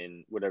sudden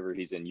in whatever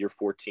he's in year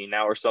 14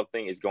 now or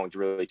something is going to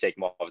really take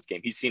him off his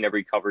game. He's seen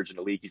every coverage in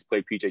the league. He's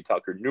played PJ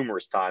Tucker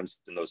numerous times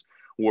in those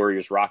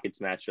Warriors-Rockets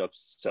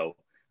matchups. So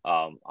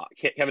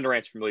Kevin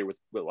Durant's familiar with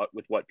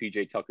what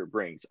PJ Tucker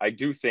brings. I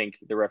do think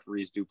the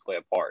referees do play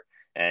a part,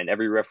 and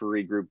every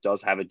referee group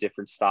does have a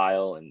different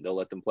style, and they'll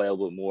let them play a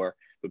little bit more.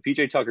 But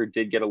PJ Tucker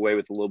did get away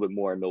with a little bit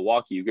more in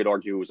Milwaukee. You could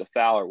argue it was a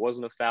foul or it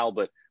wasn't a foul,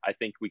 but I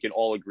think we can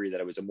all agree that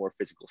it was a more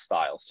physical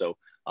style. So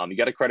you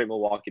got to credit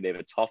Milwaukee. They have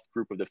a tough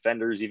group of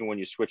defenders. Even when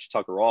you switch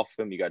Tucker off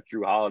him, you got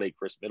Drew Holiday,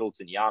 Chris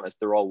Middleton, Giannis.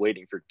 They're all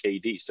waiting for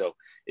KD. So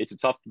it's a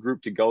tough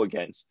group to go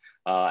against.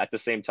 At the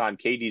same time,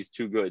 KD's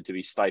too good to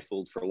be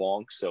stifled for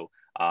long. So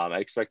I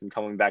expect him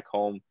coming back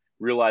home,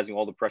 realizing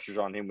all the pressures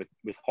on him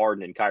with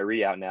Harden and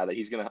Kyrie out now, that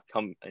he's going to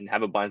come and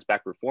have a bounce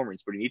back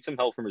performance, but he needs some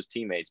help from his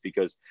teammates,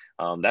 because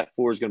that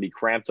floor is going to be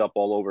cramped up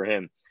all over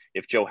him.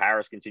 If Joe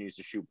Harris continues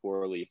to shoot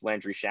poorly, if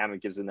Landry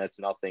Shamet gives the Nets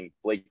nothing,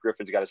 Blake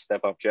Griffin's got to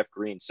step up, Jeff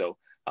Green. So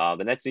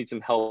the Nets need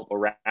some help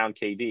around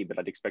KD, but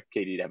I'd expect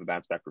KD to have a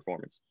bounce back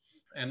performance.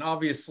 And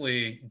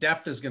obviously,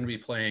 depth is going to be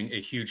playing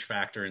a huge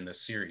factor in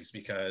this series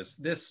because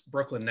this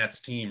Brooklyn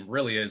Nets team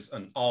really is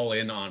an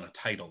all-in on a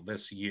title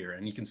this year.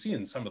 And you can see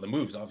in some of the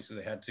moves,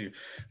 obviously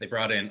they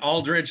brought in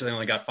Aldridge. They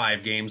only got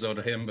 5 games out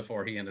of him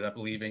before he ended up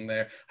leaving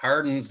there.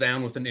 Harden's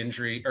down with an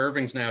injury.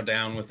 Irving's now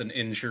down with an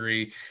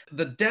injury.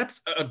 The depth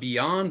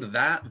beyond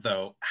that,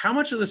 though, how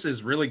much of this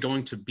is really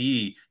going to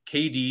be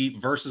KD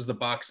versus the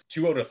Bucks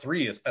 2 out of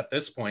 3 is at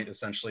this point,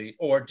 essentially?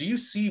 Or do you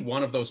see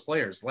one of those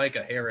players like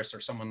a Harris or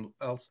someone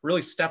else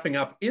really stepping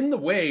up in the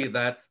way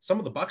that some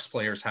of the Bucks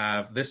players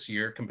have this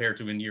year compared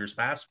to in years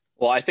past?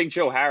 Well, I think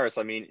Joe Harris,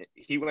 I mean,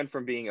 he went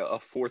from being a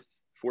fourth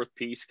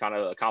piece, kind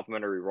of a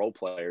complimentary role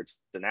player,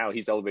 to now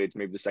he's elevated to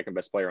maybe the second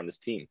best player on this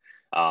team.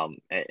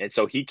 And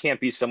so he can't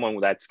be someone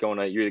that's going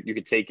to, you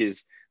could take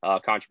his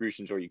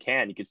contributions, or you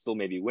could still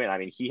maybe win. I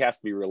mean, he has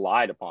to be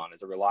relied upon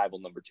as a reliable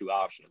number 2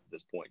 option at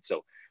this point.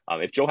 So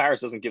if Joe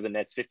Harris doesn't give the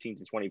Nets 15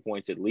 to 20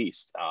 points at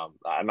least,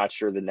 I'm not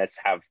sure the Nets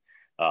have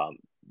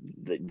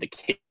the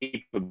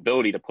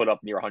capability to put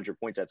up near 100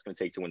 points that's going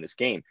to take to win this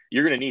game.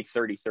 You're going to need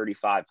 30,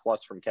 35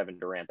 plus from Kevin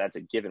Durant. That's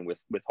a given with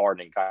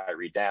Harden and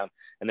Kyrie down.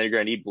 And then you're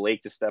going to need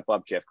Blake to step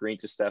up, Jeff Green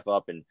to step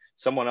up, and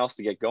someone else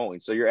to get going.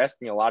 So you're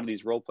asking a lot of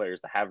these role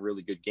players to have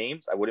really good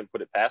games. I wouldn't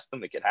put it past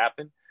them. It could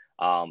happen.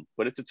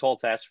 But it's a tall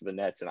task for the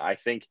Nets. And I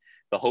think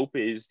the hope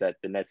is that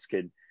the Nets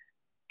could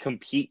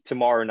compete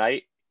tomorrow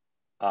night,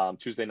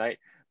 Tuesday night,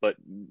 but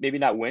maybe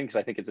not win, because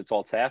I think it's a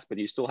tall task, but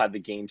you still have the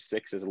game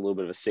 6 as a little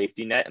bit of a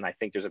safety net. And I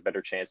think there's a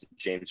better chance that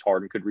James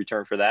Harden could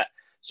return for that.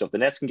 So if the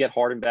Nets can get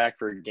Harden back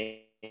for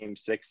game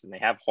 6 and they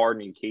have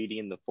Harden and KD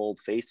in the fold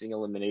facing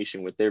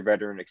elimination with their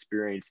veteran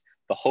experience,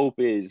 the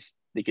hope is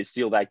they could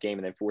steal that game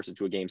and then force it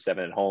to a game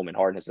 7 at home, and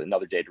Harden has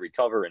another day to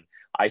recover. And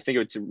I think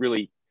it's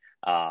really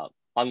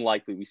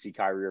unlikely we see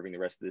Kyrie Irving the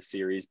rest of this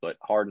series, but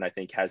Harden, I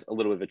think, has a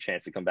little bit of a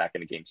chance to come back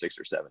in a game 6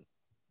 or 7.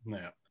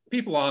 Yeah.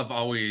 People have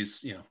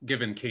always,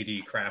 given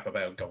KD crap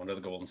about going to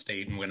the Golden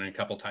State and winning a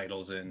couple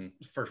titles, and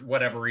for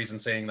whatever reason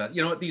saying that,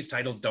 these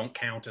titles don't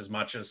count as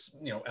much as,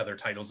 other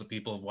titles that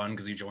people have won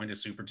because he joined a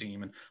super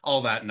team and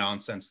all that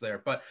nonsense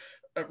there. But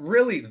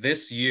really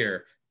this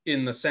year,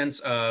 in the sense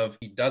of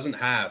he doesn't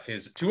have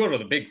his 2 out of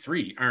the big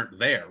 3 aren't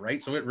there, right?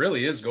 So it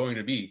really is going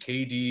to be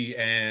KD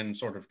and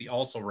sort of the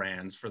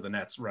also-rans for the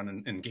Nets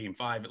running in game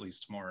 5, at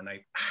least tomorrow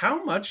night.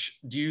 How much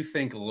do you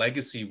think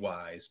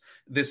legacy-wise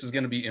this is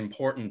going to be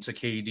important to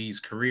KD's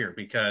career?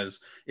 Because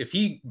if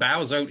he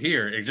bows out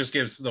here, it just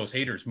gives those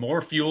haters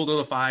more fuel to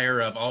the fire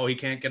of, oh, he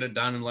can't get it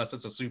done unless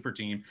it's a super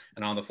team.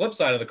 And on the flip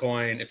side of the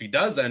coin, if he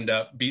does end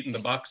up beating the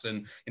Bucks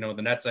and,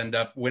 the Nets end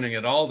up winning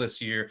it all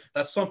this year,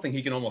 that's something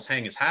he can almost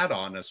hang his hat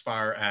on, as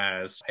far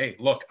as, hey,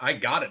 look, I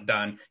got it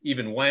done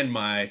even when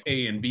my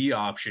A and B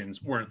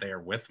options weren't there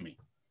with me.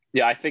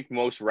 Yeah, I think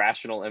most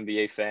rational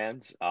NBA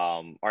fans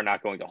are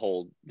not going to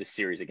hold this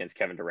series against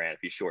Kevin Durant if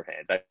he's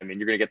shorthand. I mean,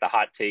 you're going to get the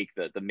hot take,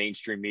 the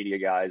mainstream media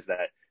guys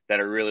that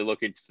are really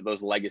looking for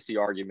those legacy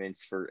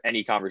arguments for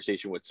any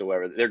conversation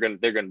whatsoever. They're going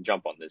to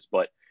jump on this.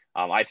 But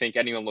I think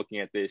anyone looking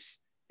at this,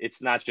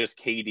 it's not just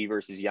KD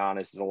versus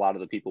Giannis, as a lot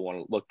of the people want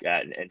to look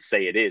at and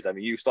say it is. I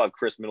mean, you still have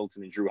Chris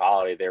Middleton and Drew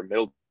Holiday there.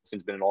 Middleton's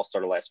been an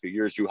all-star the last few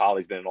years. Drew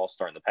Holiday's been an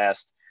all-star in the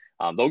past.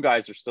 Those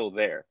guys are still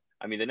there.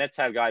 I mean, the Nets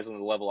have guys on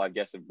the level, I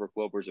guess, of Brook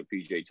Lopez or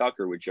PJ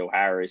Tucker with Joe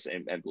Harris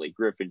and Blake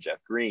Griffin, Jeff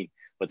Green,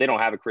 but they don't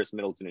have a Chris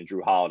Middleton and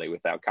Drew Holiday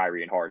without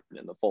Kyrie and Harden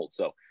in the fold.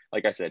 So,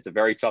 like I said, it's a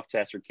very tough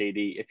test for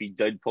KD. If he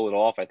did pull it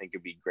off, I think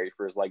it'd be great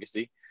for his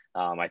legacy.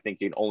 I think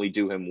it'd only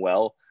do him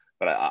well.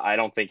 But I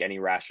don't think any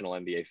rational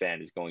NBA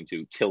fan is going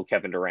to kill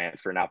Kevin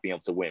Durant for not being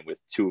able to win with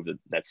 2 of the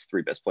Nets'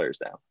 3 best players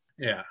down.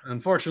 Yeah,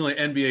 unfortunately,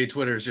 NBA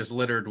Twitter is just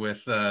littered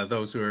with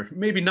those who are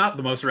maybe not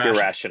the most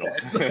rational.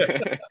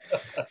 Irrational.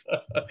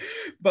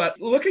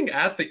 But looking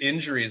at the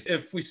injuries,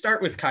 if we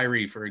start with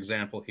Kyrie, for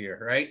example, here,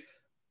 right?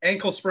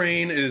 Ankle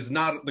sprain is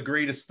not the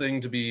greatest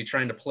thing to be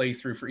trying to play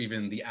through for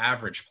even the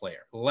average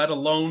player, let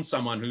alone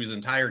someone whose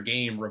entire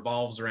game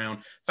revolves around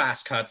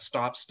fast cuts,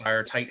 stop,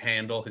 start, tight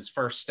handle, his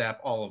first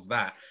step, all of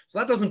that. So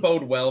that doesn't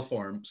bode well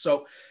for him.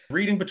 So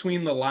reading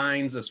between the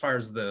lines, as far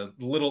as the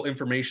little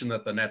information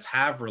that the Nets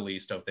have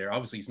released out there,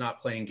 obviously he's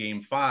not playing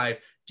game 5.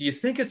 Do you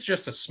think it's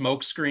just a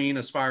smokescreen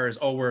as far as,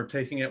 oh, we're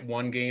taking it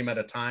one game at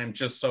a time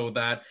just so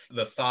that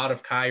the thought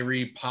of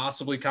Kyrie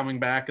possibly coming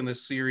back in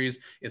this series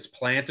is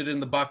planted in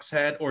the Bucks'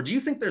 head? Or do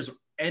you think there's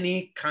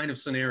any kind of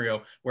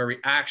scenario where we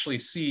actually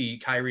see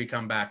Kyrie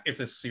come back if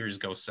this series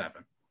goes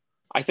 7?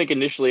 I think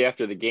initially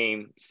after the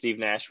game, Steve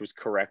Nash was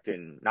correct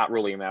in not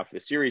ruling him out for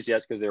the series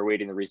yet because they were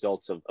waiting the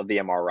results of the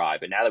MRI.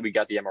 But now that we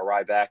got the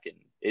MRI back and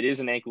it is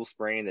an ankle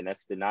sprain, the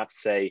Nets did not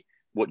say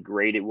what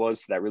grade it was.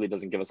 So that really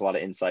doesn't give us a lot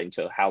of insight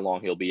into how long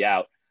he'll be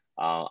out.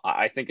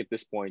 I think at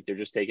this point, they're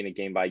just taking it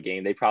game by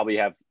game. They probably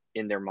have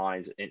in their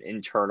minds an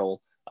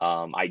internal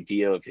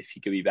idea of if he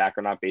could be back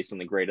or not based on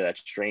the grade of that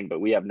strain,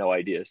 but we have no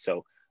idea.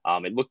 So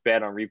it looked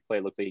bad on replay.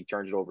 It looked like he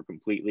turns it over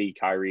completely.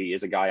 Kyrie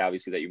is a guy,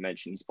 obviously, that you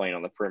mentioned. He's playing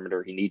on the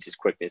perimeter. He needs his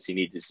quickness. He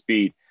needs his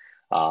speed.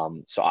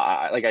 So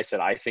like I said,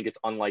 I think it's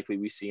unlikely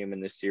we see him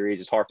in this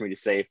series. It's hard for me to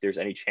say if there's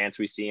any chance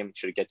we see him.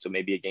 Should it get to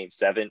maybe a game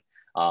 7?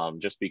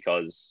 just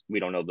because we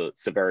don't know the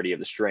severity of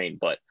the strain.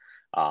 But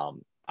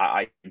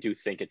I do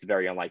think it's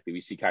very unlikely we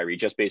see Kyrie,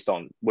 just based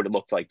on what it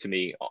looked like to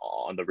me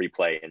on the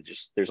replay. And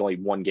just there's only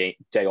one day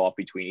off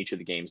between each of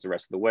the games the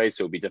rest of the way,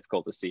 so it'd be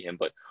difficult to see him.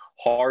 But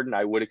Harden,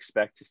 I would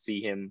expect to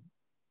see him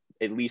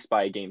at least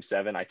by a game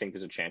 7. I think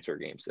there's a chance for a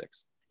game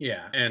 6.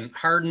 Yeah, and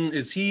Harden,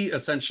 is he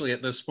essentially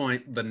at this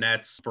point the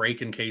Nets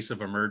break in case of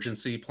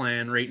emergency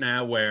plan right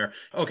now where,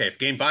 okay, if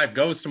game 5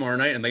 goes tomorrow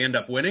night and they end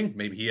up winning,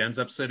 maybe he ends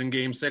up sitting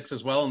game 6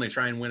 as well and they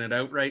try and win it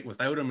outright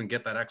without him and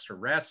get that extra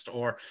rest?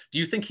 Or do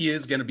you think he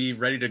is going to be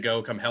ready to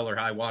go come hell or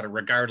high water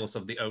regardless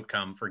of the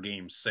outcome for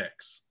game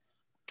 6?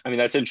 I mean,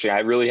 that's interesting. I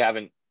really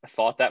haven't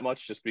thought that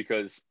much, just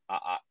because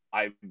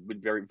I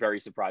would be very, very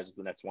surprised if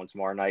the Nets won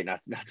tomorrow night.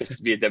 Not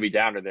to be a Debbie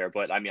Downer there,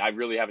 but I mean, I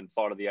really haven't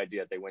thought of the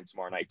idea that they win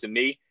tomorrow night. To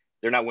me,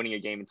 they're not winning a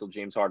game until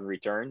James Harden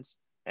returns.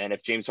 And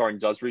if James Harden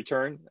does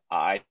return,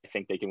 I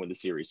think they can win the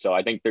series. So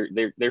I think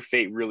their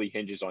fate really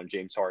hinges on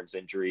James Harden's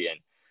injury.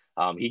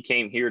 And he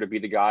came here to be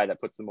the guy that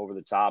puts them over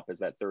the top as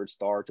that third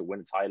star to win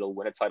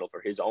a title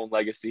for his own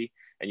legacy.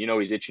 And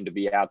he's itching to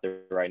be out there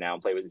right now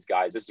and play with his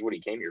guys. This is what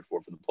he came here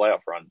for the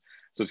playoff run.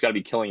 So it's got to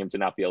be killing him to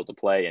not be able to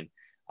play. And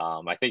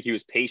I think he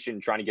was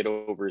patient trying to get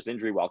over his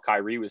injury while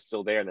Kyrie was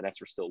still there and the Nets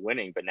were still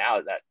winning. But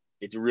now that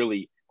it's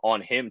really on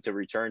him to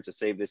return to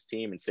save this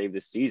team and save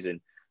this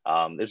season,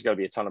 there's got to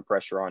be a ton of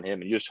pressure on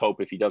him. And you just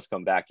hope if he does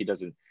come back, he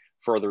doesn't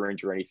further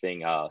injure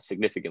anything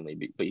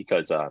significantly,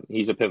 because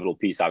he's a pivotal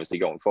piece, obviously,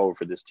 going forward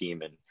for this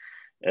team. And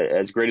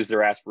as great as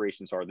their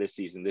aspirations are this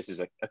season, this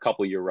is a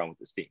couple-year run with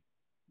this team.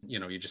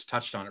 You just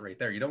touched on it right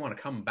there. You don't want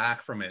to come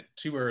back from it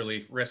too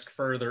early, risk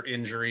further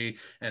injury,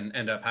 and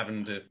end up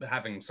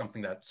having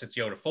something that sits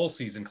you out a full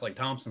season, Klay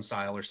Thompson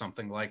style or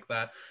something like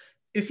that.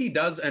 If he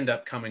does end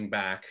up coming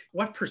back,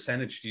 what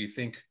percentage do you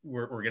think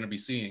we're going to be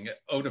seeing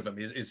out of him?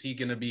 Is he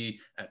going to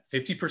be at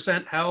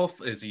 50% health?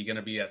 Is he going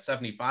to be at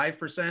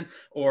 75%?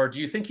 Or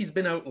do you think he's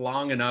been out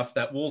long enough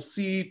that we'll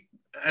see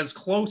as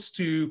close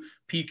to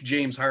peak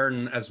James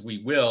Harden as we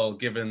will,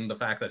 given the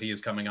fact that he is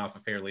coming off a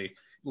fairly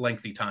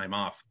lengthy time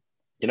off?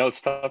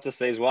 It's tough to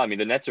say as well. I mean,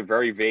 the Nets are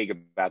very vague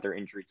about their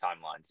injury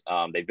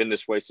timelines. They've been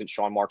this way since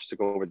Sean Marks took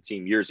over the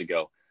team years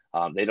ago.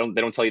 They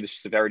don't tell you the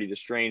severity of the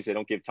strains. They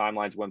don't give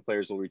timelines when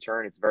players will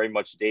return. It's very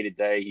much day to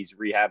day. He's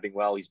rehabbing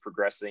well. He's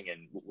progressing,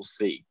 and we'll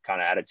see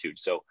kind of attitude.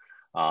 So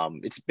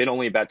it's been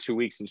only about 2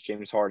 weeks since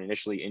James Harden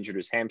initially injured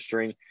his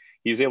hamstring.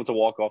 He was able to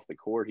walk off the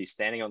court. He's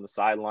standing on the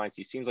sidelines.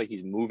 He seems like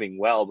he's moving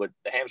well, but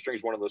the hamstring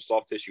is one of those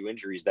soft tissue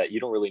injuries that you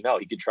don't really know.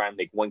 He could try and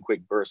make one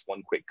quick burst,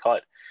 one quick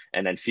cut,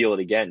 and then feel it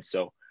again.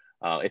 So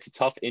it's a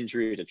tough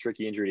injury. It's a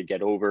tricky injury to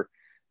get over.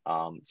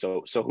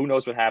 So who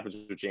knows what happens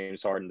with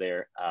James Harden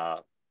there.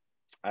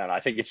 And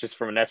I think it's just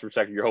from a Nets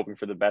perspective, you're hoping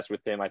for the best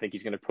with him. I think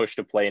he's going to push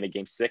to play in a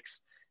game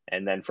 6.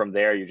 And then from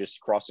there, you're just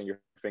crossing your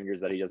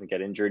fingers that he doesn't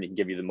get injured. He can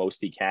give you the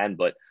most he can.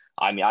 But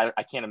I mean,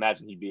 I can't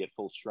imagine he'd be at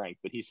full strength.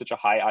 But he's such a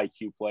high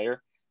IQ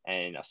player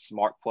and a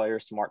smart player,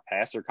 smart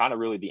passer, kind of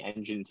really the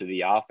engine to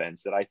the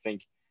offense, that I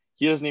think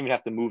he doesn't even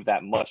have to move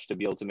that much to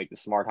be able to make the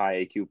smart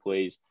high IQ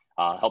plays,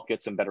 help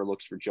get some better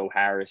looks for Joe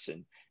Harris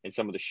and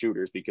some of the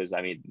shooters, because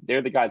I mean,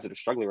 they're the guys that are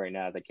struggling right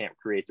now that can't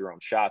create their own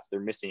shots. They're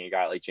missing a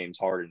guy like James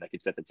Harden that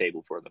could set the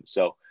table for them.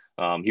 So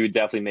he would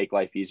definitely make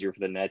life easier for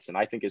the Nets. And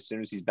I think as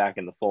soon as he's back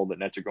in the fold, the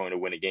Nets are going to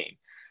win a game.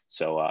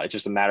 So it's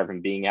just a matter of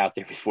him being out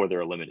there before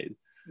they're eliminated.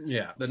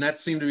 Yeah, the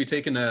Nets seem to be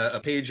taking a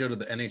page out of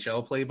the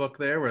NHL playbook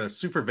there, where it's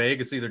super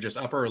vague. It's either just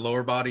upper or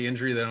lower body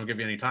injury. They don't give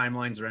you any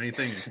timelines or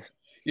anything.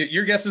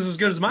 Your guess is as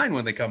good as mine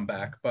when they come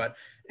back. But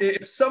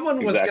if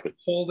someone was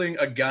holding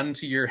a gun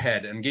to your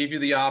head and gave you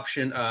the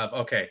option of,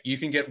 okay, you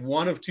can get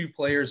one of 2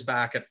 players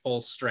back at full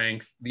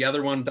strength, the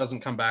other one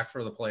doesn't come back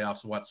for the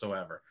playoffs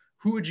whatsoever,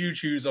 who would you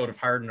choose out of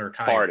Harden or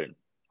Kyrie?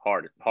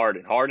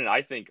 Harden.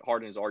 I think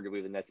Harden is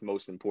arguably the Nets'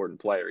 most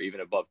important player, even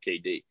above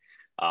KD.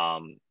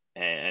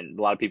 And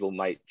a lot of people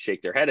might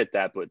shake their head at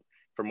that, but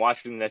from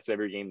watching the Nets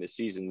every game this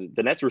season,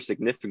 the Nets were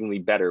significantly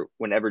better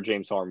whenever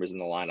James Harden was in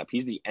the lineup.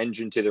 He's the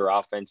engine to their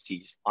offense.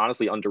 He's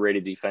honestly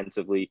underrated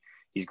defensively.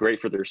 He's great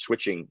for their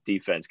switching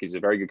defense because he's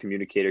a very good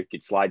communicator. He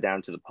could slide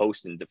down to the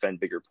post and defend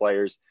bigger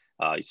players.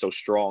 He's so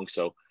strong.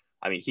 So,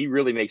 I mean, he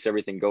really makes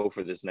everything go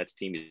for this Nets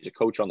team. He's a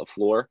coach on the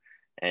floor.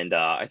 And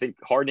I think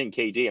Harden and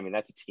KD, I mean,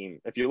 that's a team.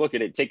 If you look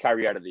at it, take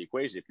Kyrie out of the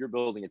equation. If you're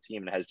building a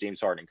team that has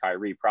James Harden and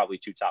Kyrie, probably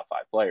 2 top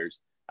 5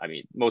 players, I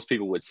mean, most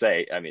people would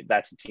say, I mean,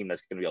 that's a team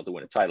that's going to be able to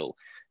win a title.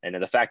 And then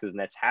the fact that the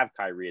Nets have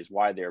Kyrie is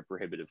why they're a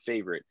prohibitive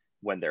favorite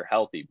when they're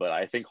healthy. But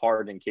I think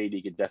Harden and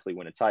KD could definitely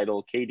win a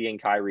title. KD and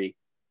Kyrie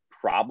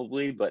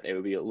probably, but it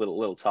would be a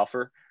little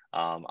tougher.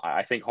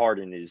 I think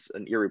Harden is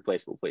an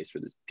irreplaceable piece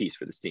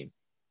for this team.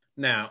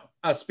 Now,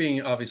 us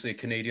being obviously a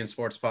Canadian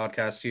sports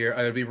podcast here,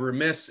 I would be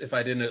remiss if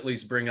I didn't at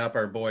least bring up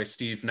our boy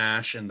Steve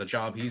Nash and the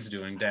job he's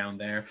doing down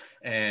there.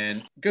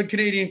 And good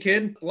Canadian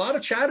kid. A lot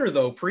of chatter,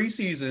 though,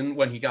 preseason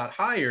when he got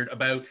hired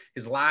about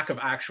his lack of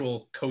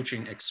actual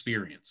coaching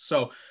experience.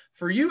 So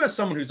for you, as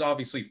someone who's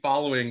obviously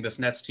following this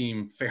Nets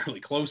team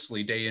fairly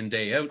closely day in,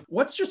 day out,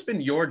 what's just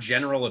been your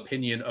general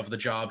opinion of the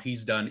job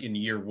he's done in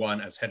year 1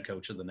 as head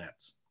coach of the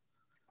Nets?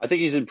 I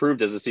think he's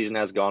improved as the season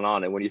has gone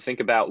on. And when you think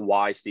about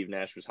why Steve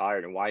Nash was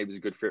hired and why he was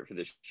a good fit for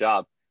this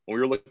job, when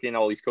we were looking at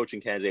all these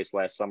coaching candidates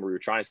last summer, we were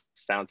trying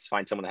to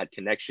find someone that had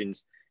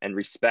connections and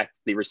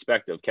the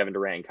respect of Kevin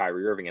Durant and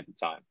Kyrie Irving at the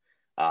time.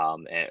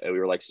 And we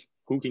were like,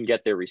 who can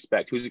get their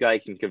respect? Who's the guy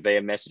who can convey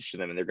a message to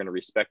them and they're going to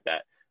respect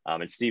that?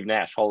 And Steve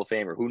Nash, Hall of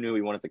Famer, who knew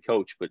he wanted to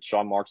coach, but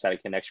Sean Marks had a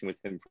connection with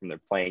him from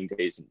their playing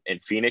days in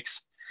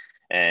Phoenix.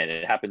 And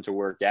it happened to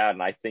work out.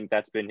 And I think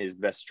that's been his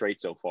best trait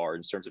so far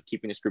in terms of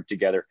keeping this group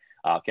together,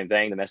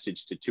 conveying the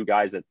message to two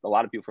guys that a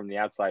lot of people from the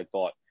outside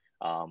thought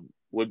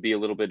would be a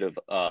little bit of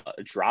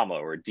a drama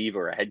or a diva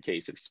or a head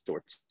case of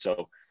sorts.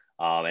 So,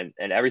 and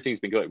everything's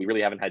been good. We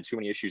really haven't had too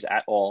many issues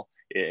at all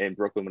in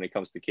Brooklyn when it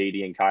comes to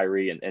KD and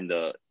Kyrie and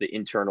the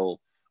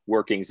internal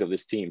workings of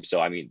this team. So,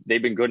 I mean,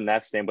 they've been good in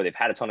that standpoint. They've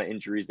had a ton of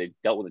injuries. They've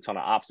dealt with a ton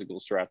of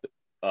obstacles throughout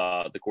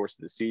the course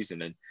of the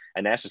season, and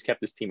Nash has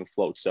kept this team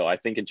afloat. So I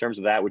think in terms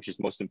of that, which is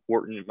most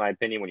important in my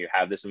opinion, when you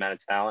have this amount of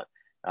talent,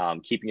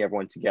 keeping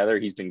everyone together,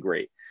 he's been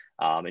great.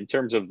 In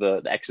terms of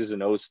the X's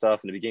and O's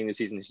stuff in the beginning of the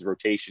season, his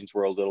rotations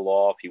were a little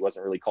off. He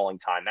wasn't really calling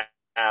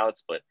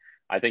timeouts, but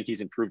I think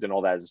he's improved in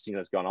all that as the season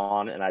has gone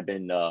on. And I've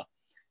been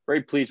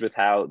very pleased with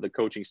how the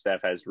coaching staff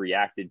has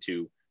reacted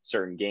to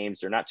certain games.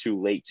 They're not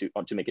too late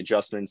to make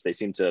adjustments. They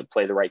seem to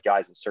play the right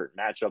guys in certain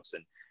matchups,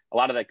 and a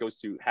lot of that goes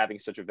to having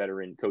such a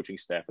veteran coaching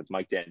staff with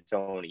Mike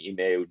D'Antoni,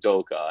 Ime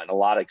Udoka, and a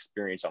lot of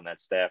experience on that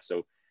staff.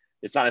 So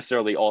it's not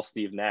necessarily all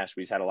Steve Nash, but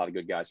he's had a lot of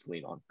good guys to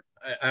lean on.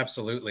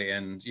 Absolutely.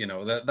 And,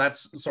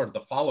 that's sort of the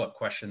follow-up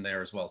question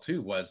there as well,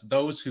 too, was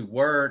those who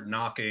were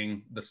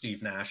knocking the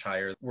Steve Nash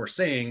hire were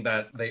saying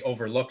that they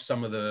overlooked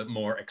some of the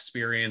more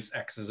experienced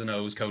X's and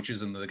O's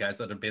coaches and the guys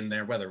that have been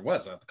there, whether it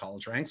was at the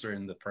college ranks or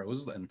in the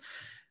pros. And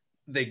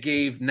they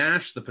gave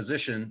Nash the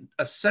position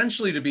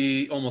essentially to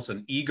be almost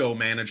an ego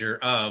manager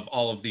of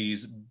all of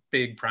these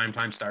big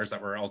primetime stars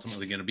that were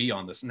ultimately going to be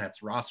on this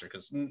Nets roster.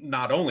 Because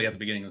not only at the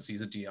beginning of the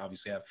season do you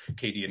obviously have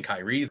KD and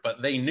Kyrie,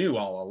 but they knew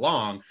all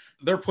along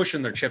they're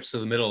pushing their chips to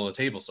the middle of the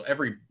table. So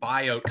every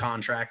buyout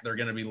contract they're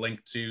going to be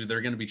linked to, they're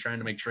going to be trying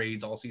to make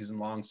trades all season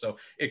long. So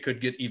it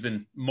could get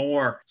even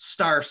more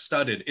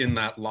star-studded in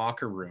that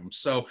locker room.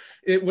 So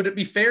would it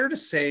be fair to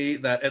say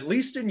that at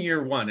least in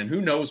year one, and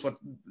who knows what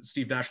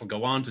Steve Nash will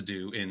go on to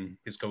do in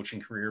his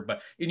coaching career,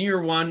 but in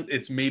year one,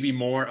 it's maybe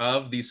more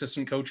of the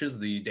assistant coaches,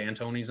 the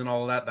D'Antonis and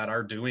all of that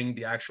are doing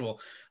the actual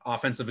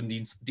offensive and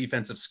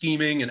defensive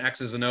scheming and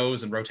X's and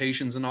O's and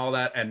rotations and all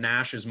that. And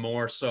Nash is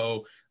more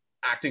so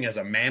acting as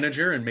a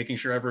manager and making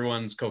sure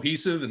everyone's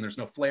cohesive and there's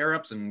no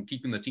flare-ups and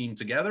keeping the team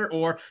together?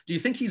 Or do you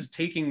think he's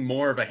taking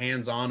more of a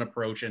hands-on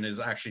approach and is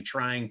actually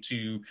trying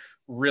to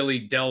really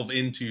delve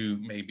into,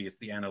 maybe it's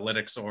the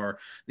analytics or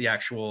the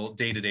actual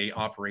day-to-day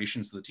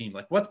operations of the team?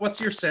 Like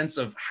what's your sense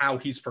of how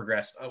he's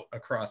progressed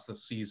across the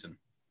season?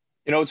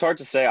 It's hard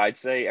to say. I'd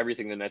say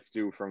everything the Nets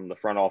do from the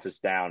front office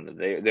down,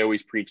 they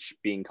always preach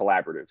being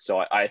collaborative. So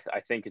I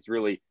think it's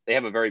really, they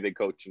have a very big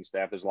coaching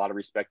staff. There's a lot of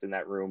respect in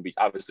that room,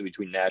 obviously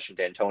between Nash and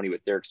D'Antoni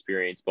with their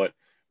experience, but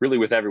really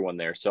with everyone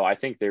there. So I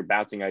think they're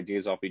bouncing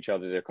ideas off each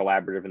other. They're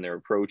collaborative in their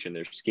approach and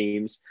their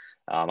schemes.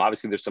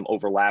 Obviously, there's some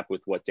overlap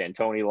with what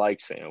D'Antoni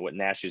likes and what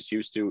Nash is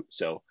used to.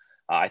 So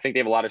I think they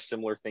have a lot of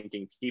similar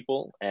thinking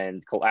people,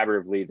 and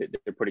collaboratively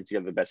they're putting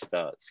together the best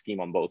scheme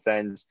on both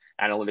ends.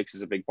 Analytics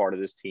is a big part of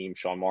this team.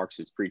 Sean Marks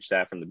has preached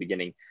that from the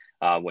beginning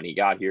when he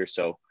got here.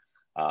 So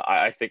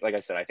I think, like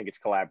I said, I think it's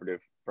collaborative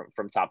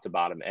from top to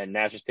bottom, and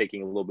Nash is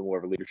taking a little bit more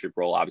of a leadership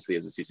role, obviously,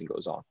 as the season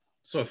goes on.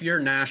 So if you're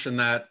Nash in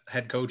that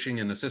head coaching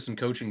and assistant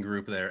coaching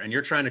group there, and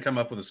you're trying to come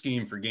up with a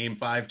scheme for Game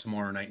 5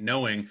 tomorrow night,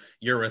 knowing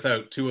you're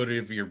without two out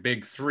of your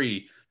big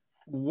three,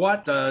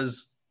 what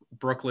does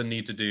Brooklyn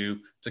need to do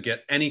to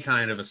get any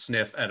kind of a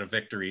sniff at a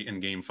victory in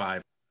Game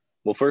 5?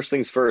 Well, first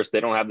things first, they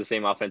don't have the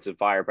same offensive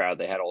firepower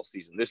they had all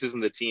season. This isn't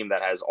the team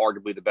that has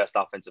arguably the best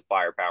offensive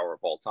firepower of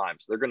all time.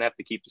 So they're going to have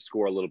to keep the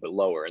score a little bit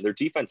lower. And their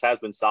defense has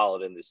been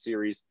solid in this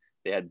series.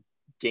 They had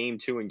Game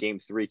 2 and Game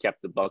 3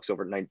 kept the Bucks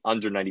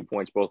under 90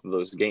 points both of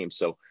those games.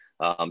 So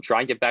try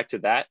and get back to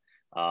that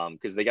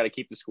because they got to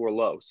keep the score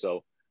low.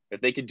 So if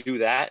they could do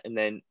that, and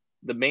then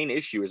the main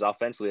issue is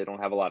offensively, they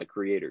don't have a lot of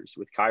creators.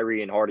 With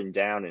Kyrie and Harden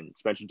down and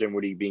Spencer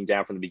Dinwiddie being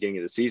down from the beginning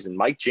of the season,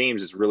 Mike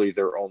James is really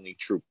their only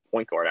true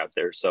point guard out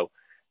there. So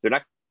they're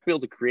not going to be able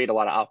to create a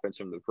lot of offense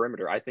from the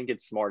perimeter. I think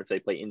it's smart if they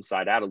play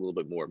inside out a little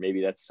bit more.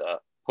 Maybe that's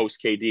post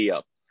KD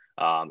up,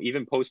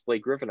 even post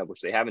Blake Griffin up,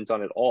 which they haven't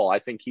done at all. I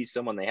think he's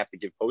someone they have to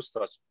give post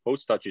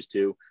touches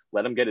to,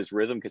 let him get his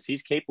rhythm, because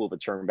he's capable of a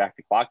turn back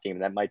the clock game,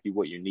 and that might be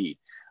what you need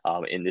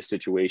in this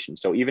situation.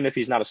 So even if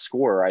he's not a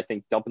scorer, I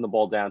think dumping the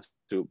ball down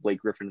to Blake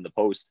Griffin in the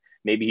post,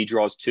 maybe he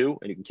draws two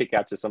and you can kick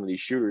out to some of these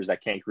shooters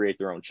that can't create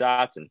their own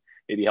shots, and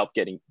maybe help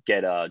get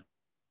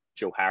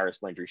Joe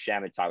Harris, Landry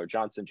Shamet, Tyler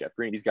Johnson, Jeff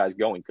Green, these guys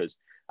going, because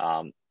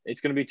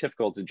it's going to be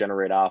difficult to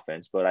generate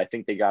offense. But I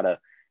think they got to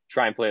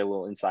try and play a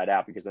little inside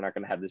out, because they're not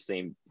going to have the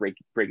same break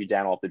you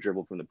down off the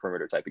dribble from the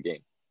perimeter type of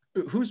game.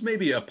 Who's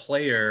maybe a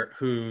player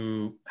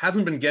who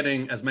hasn't been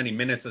getting as many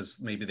minutes as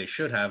maybe they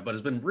should have, but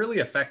has been really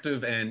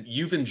effective, and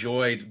you've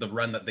enjoyed the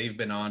run that they've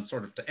been on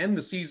sort of to end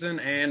the season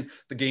and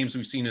the games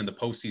we've seen in the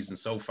postseason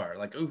so far?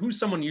 Like, who's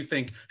someone you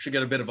think should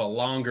get a bit of a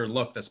longer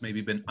look that's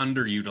maybe been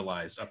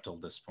underutilized up till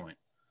this point?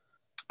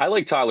 I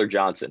like Tyler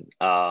Johnson.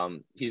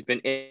 He's been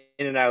in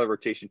and out of the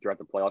rotation throughout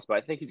the playoffs, but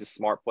I think he's a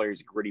smart player.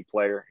 He's a gritty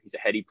player. He's a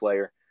heady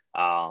player.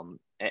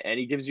 And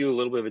he gives you a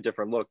little bit of a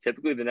different look.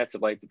 Typically, the Nets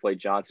have liked to play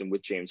Johnson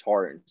with James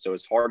Harden. So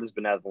as Harden's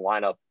been out of the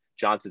lineup,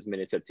 Johnson's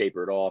minutes have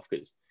tapered off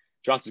because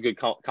Johnson's a good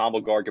combo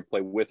guard, could play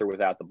with or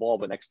without the ball.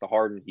 But next to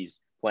Harden, he's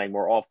playing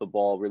more off the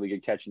ball, really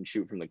good catch and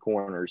shoot from the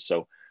corners.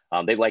 So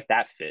they like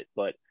that fit.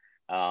 But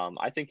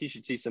I think he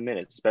should see some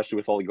minutes, especially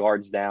with all the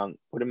guards down.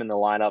 Put him in the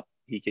lineup.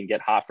 He can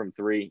get hot from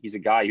three. He's a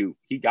guy who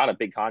he got a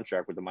big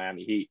contract with the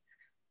Miami Heat.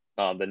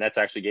 The Nets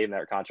actually gave him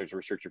that contract to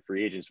restricted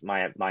free agents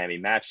Miami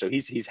match. So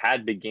he's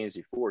had big games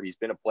before. He's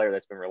been a player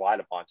that's been relied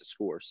upon to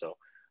score. So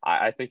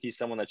I think he's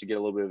someone that should get a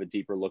little bit of a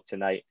deeper look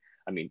tonight.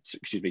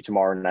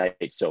 Tomorrow night.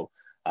 So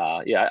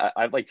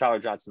I've liked Tyler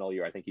Johnson all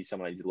year. I think he's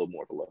someone that needs a little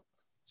more of a look.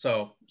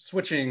 So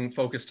switching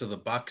focus to the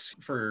Bucks,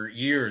 for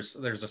years,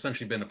 there's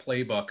essentially been a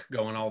playbook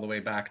going all the way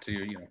back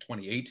to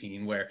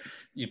 2018, where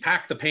you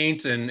pack the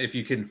paint, and if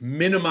you can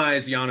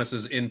minimize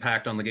Giannis's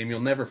impact on the game, you'll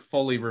never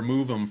fully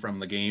remove him from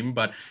the game.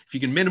 But if you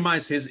can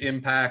minimize his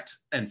impact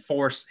and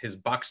force his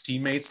Bucks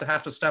teammates to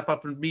have to step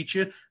up and beat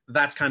you,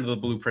 that's kind of the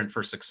blueprint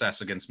for success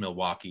against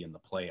Milwaukee in the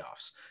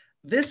playoffs.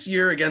 This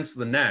year against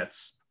the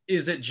Nets,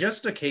 is it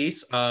just a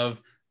case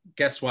of,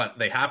 guess what?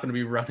 They happen to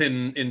be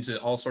running into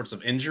all sorts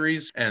of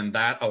injuries, and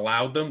that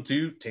allowed them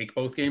to take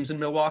both games in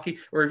Milwaukee?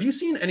 Or have you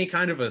seen any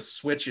kind of a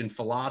switch in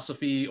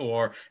philosophy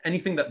or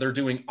anything that they're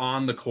doing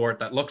on the court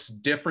that looks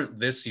different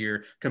this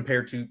year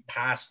compared to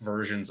past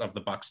versions of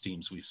the Bucks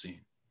teams we've seen?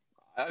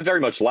 I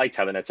very much liked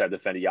how the Nets have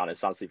defended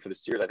Giannis, honestly, for the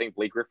series. I think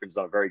Blake Griffin's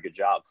done a very good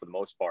job for the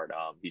most part.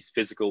 He's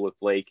physical with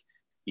Blake.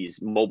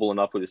 He's mobile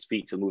enough with his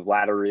feet to move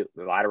laterally.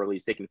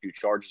 He's taking a few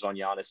charges on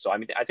Giannis. So,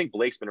 I think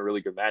Blake's been a really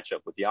good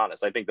matchup with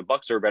Giannis. I think the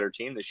Bucks are a better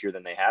team this year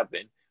than they have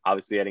been.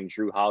 Obviously, adding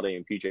Jrue Holiday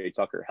and PJ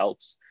Tucker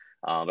helps.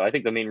 But I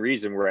think the main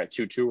reason we're at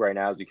 2-2 right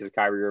now is because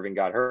Kyrie Irving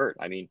got hurt.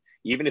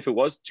 Even if it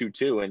was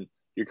 2-2 and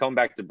you're coming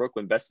back to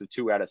Brooklyn, best of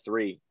 2 out of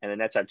 3, and the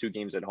Nets have 2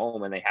 games at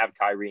home, and they have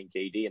Kyrie and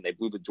KD, and they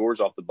blew the doors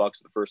off the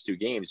Bucks the first 2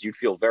 games, you'd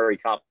feel very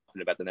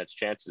confident about the Nets'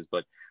 chances.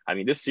 But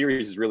this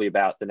series is really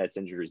about the Nets'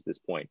 injuries at this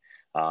point.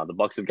 The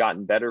Bucks have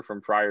gotten better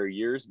from prior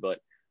years, but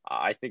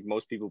I think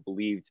most people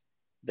believed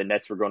the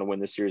Nets were going to win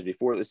this series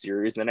before the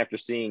series. And then after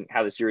seeing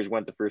how the series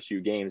went the first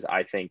few games,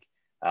 I think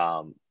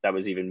that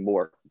was even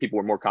more, people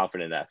were more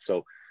confident in that.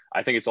 So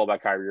I think it's all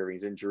about Kyrie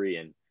Irving's injury,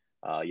 and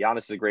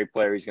Giannis is a great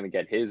player. He's going to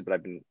get his, but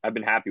I've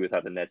been happy with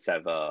how the Nets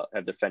have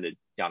defended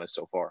Giannis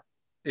so far.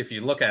 If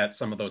you look at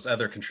some of those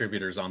other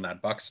contributors on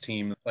that Bucks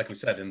team, like we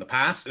said in the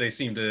past, they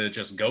seem to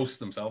just ghost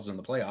themselves in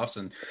the playoffs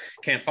and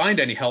can't find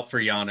any help for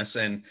Giannis.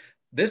 And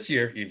this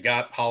year, you've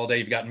got Holiday,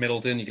 you've got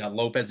Middleton, you got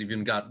Lopez, you've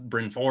even got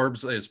Bryn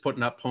Forbes is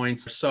putting up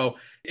points. So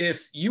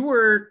if you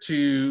were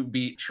to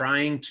be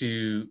trying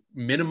to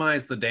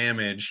minimize the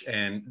damage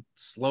and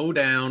slow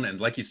down,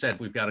 and like you said,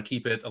 we've got to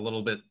keep it a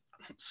little bit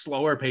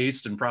slower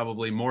paced and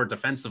probably more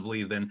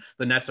defensively than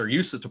the Nets are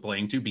used to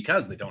playing to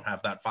because they don't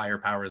have that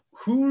firepower.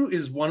 Who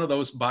is one of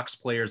those Bucks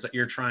players that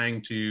you're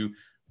trying to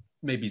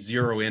maybe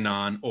zero in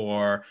on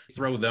or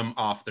throw them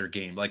off their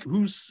game? Like,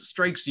 who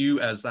strikes you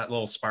as that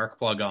little spark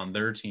plug on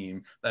their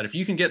team that if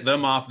you can get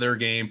them off their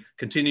game,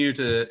 continue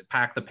to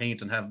pack the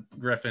paint and have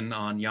Griffin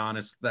on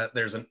Giannis, that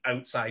there's an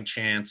outside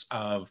chance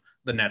of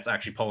the Nets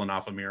actually pulling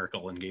off a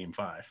miracle in Game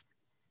 5?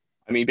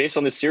 Based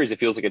on this series, it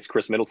feels like it's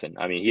Chris Middleton.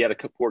 He had a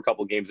poor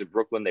couple games in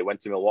Brooklyn. They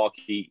went to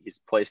Milwaukee. His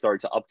play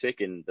started to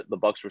uptick, and the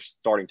Bucks were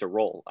starting to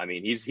roll.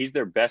 He's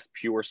their best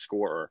pure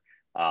scorer.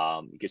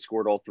 He gets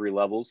scored all 3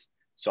 levels.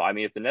 So,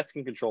 if the Nets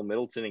can control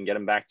Middleton and get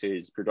him back to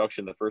his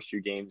production the first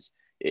few games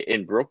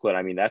in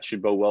Brooklyn, that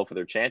should bode well for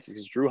their chances,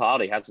 because Jrue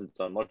Holiday hasn't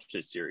done much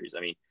this series.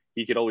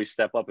 He could always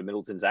step up in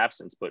Middleton's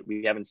absence, but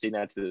we haven't seen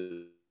that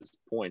to this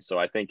point. So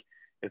I think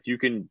if you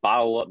can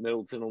bottle up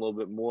Middleton a little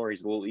bit more,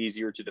 he's a little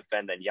easier to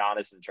defend than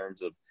Giannis in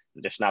terms of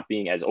just not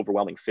being as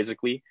overwhelming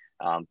physically.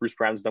 Bruce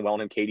Brown's done well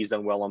on him. Katie's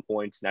done well on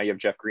points. Now you have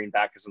Jeff Green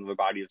back as another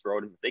body to throw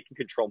at him. If they can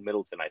control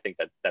Middleton, I think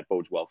that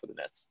bodes well for the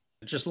Nets.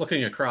 Just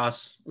looking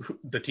across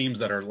the teams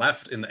that are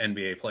left in the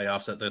NBA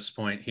playoffs at this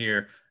point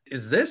here,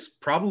 is this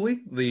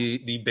probably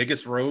the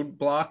biggest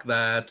roadblock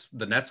that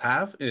the Nets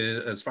have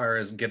as far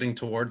as getting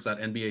towards that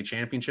NBA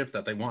championship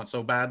that they want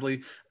so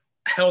badly?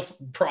 Health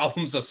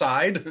problems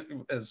aside,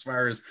 as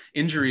far as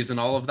injuries and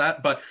all of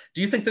that. But do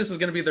you think this is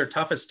going to be their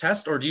toughest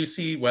test, or do you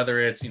see whether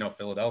it's,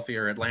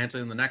 Philadelphia or Atlanta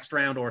in the next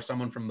round, or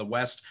someone from the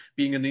West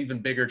being an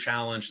even bigger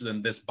challenge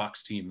than this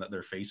Bucks team that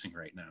they're facing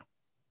right now?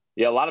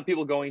 Yeah, a lot of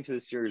people going to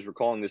this series were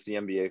calling this the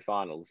NBA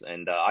Finals,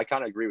 and I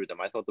kind of agree with them.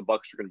 I thought the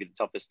Bucks were going to be the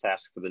toughest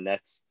task for the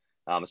Nets,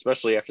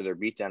 especially after their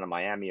beatdown of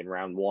Miami in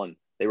round 1.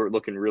 They were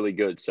looking really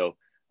good. So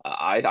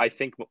I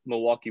think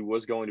Milwaukee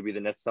was going to be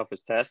the Nets'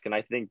 toughest task, and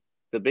I think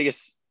the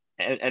biggest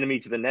enemy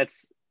to the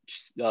Nets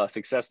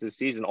success this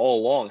season all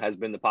along has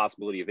been the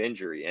possibility of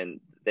injury, and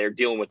they're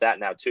dealing with that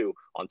now too,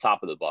 on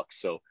top of the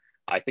Bucks. So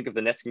I think if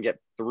the Nets can get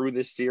through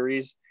this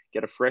series,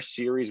 get a fresh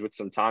series with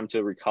some time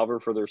to recover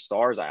for their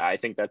stars, I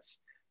think that's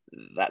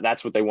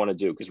what they want to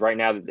do, because right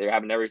now they're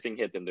having everything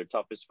hit them, their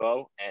toughest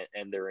foe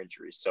and their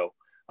injuries. So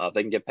if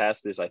they can get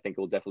past this, I think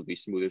it will definitely be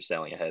smoother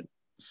sailing ahead.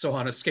 So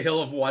on a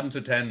scale of 1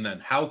 to 10, then,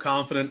 how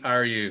confident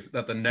are you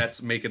that the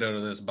Nets make it out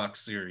of this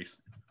Bucks series?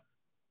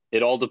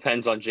 It all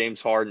depends on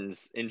James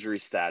Harden's injury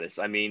status.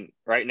 I mean,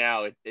 right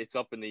now it's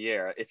up in the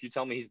air. If you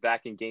tell me he's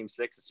back in game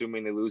 6,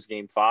 assuming they lose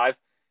game 5,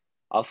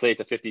 I'll say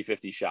it's a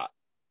 50-50 shot.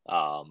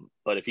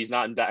 But if he's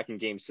not back in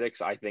game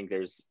 6, I think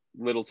there's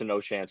little to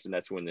no chance the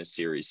Nets win this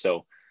series.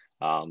 So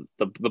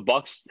the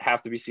Bucks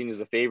have to be seen as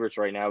the favorites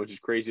right now, which is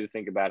crazy to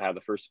think about how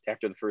the first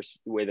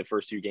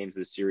few games of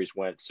this series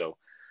went. So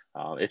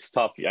it's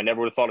tough. I never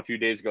would have thought a few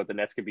days ago that the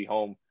Nets could be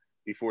home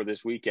before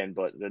this weekend,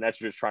 but the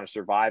Nets are just trying to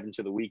survive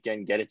into the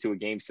weekend, get it to a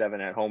game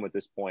 7 at home at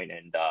this point,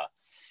 and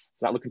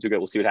it's not looking too good.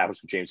 We'll see what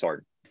happens with James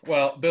Harden.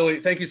 Well, Billy,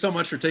 thank you so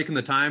much for taking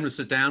the time to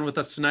sit down with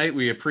us tonight.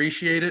 We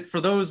appreciate it.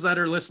 For those that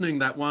are listening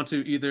that want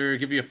to either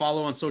give you a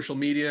follow on social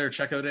media or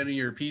check out any of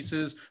your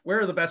pieces, where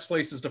are the best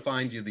places to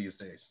find you these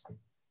days?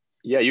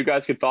 Yeah, you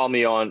guys can follow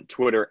me on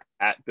Twitter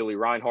at Billy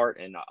Reinhart,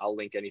 and I'll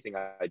link anything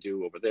I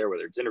do over there,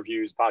 whether it's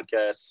interviews,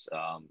 podcasts,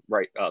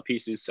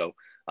 pieces. So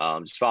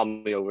just follow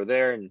me over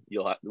there, and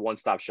you'll have the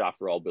one-stop shop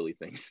for all Billy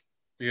things.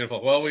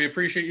 Beautiful. Well, we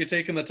appreciate you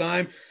taking the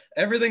time.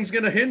 Everything's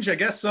going to hinge, I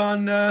guess,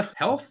 on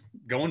health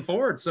going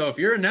forward. So if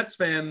you're a Nets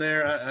fan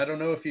there, I don't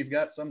know if you've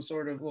got some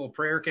sort of little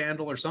prayer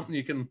candle or something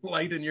you can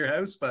light in your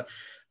house, but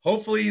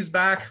hopefully he's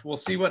back. We'll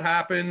see what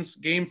happens.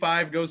 Game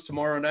 5 goes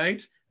tomorrow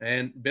night.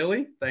 And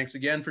Billy, thanks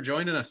again for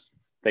joining us.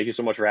 Thank you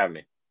so much for having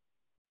me.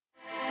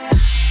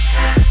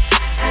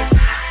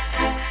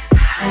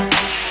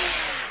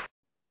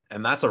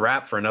 And that's a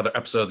wrap for another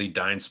episode of the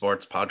Dine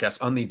Sports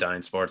Podcast on the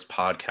Dine Sports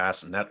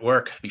Podcast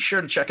Network. Be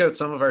sure to check out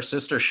some of our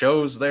sister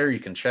shows there.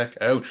 You can check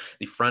out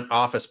the Front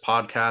Office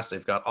Podcast.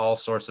 They've got all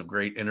sorts of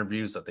great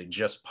interviews that they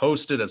just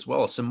posted, as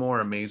well as some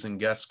more amazing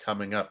guests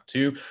coming up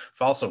too.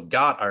 We've also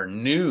got our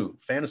new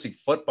fantasy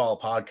football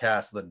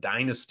podcast, the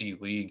Dynasty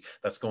League,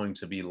 that's going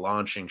to be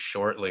launching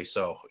shortly.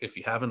 So if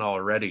you haven't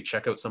already,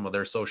 check out some of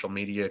their social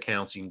media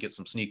accounts. You can get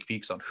some sneak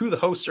peeks on who the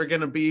hosts are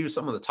going to be,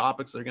 some of the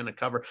topics they're going to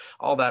cover,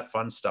 all that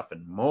fun stuff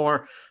and more.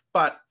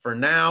 But for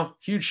now,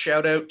 huge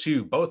shout out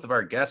to both of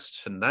our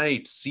guests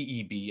tonight,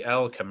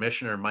 CEBL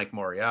Commissioner Mike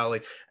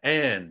Morreale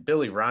and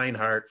Billy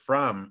Reinhart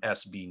from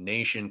SB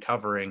Nation,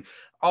 covering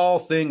all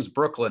things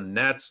Brooklyn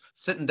Nets,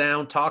 sitting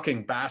down,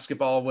 talking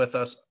basketball with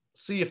us.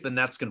 See if the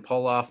Nets can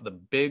pull off the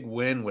big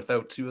win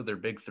without 2 of their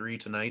big 3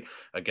 tonight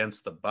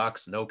against the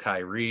Bucks. No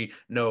Kyrie,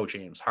 no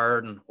James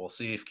Harden. We'll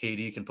see if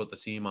KD can put the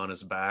team on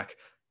his back.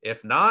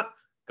 If not,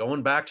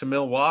 going back to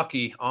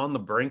Milwaukee on the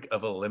brink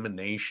of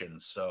elimination.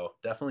 So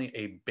definitely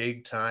a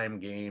big time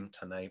game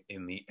tonight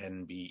in the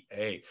NBA.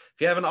 If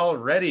you haven't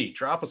already,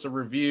 drop us a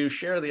review,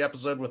 share the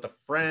episode with a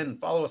friend,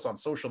 follow us on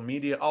social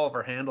media. All of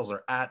our handles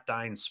are at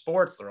Dine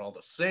Sports. They're all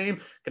the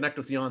same. Connect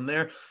with you on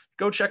there.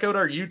 Go check out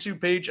our YouTube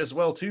page as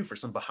well, too, for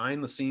some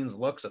behind-the-scenes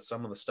looks at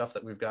some of the stuff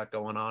that we've got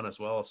going on, as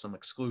well as some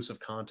exclusive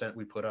content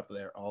we put up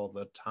there all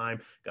the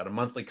time. Got a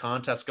monthly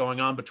contest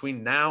going on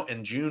between now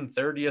and June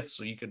 30th,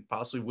 so you could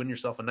possibly win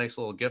yourself a nice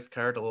little gift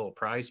card, a little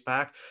prize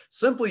pack,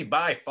 simply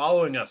by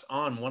following us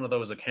on one of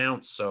those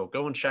accounts. So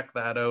go and check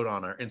that out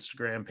on our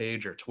Instagram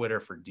page or Twitter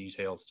for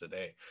details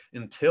today.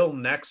 Until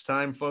next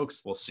time,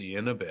 folks, we'll see you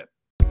in a bit.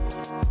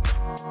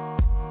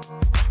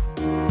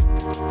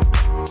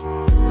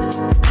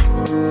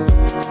 Thank you.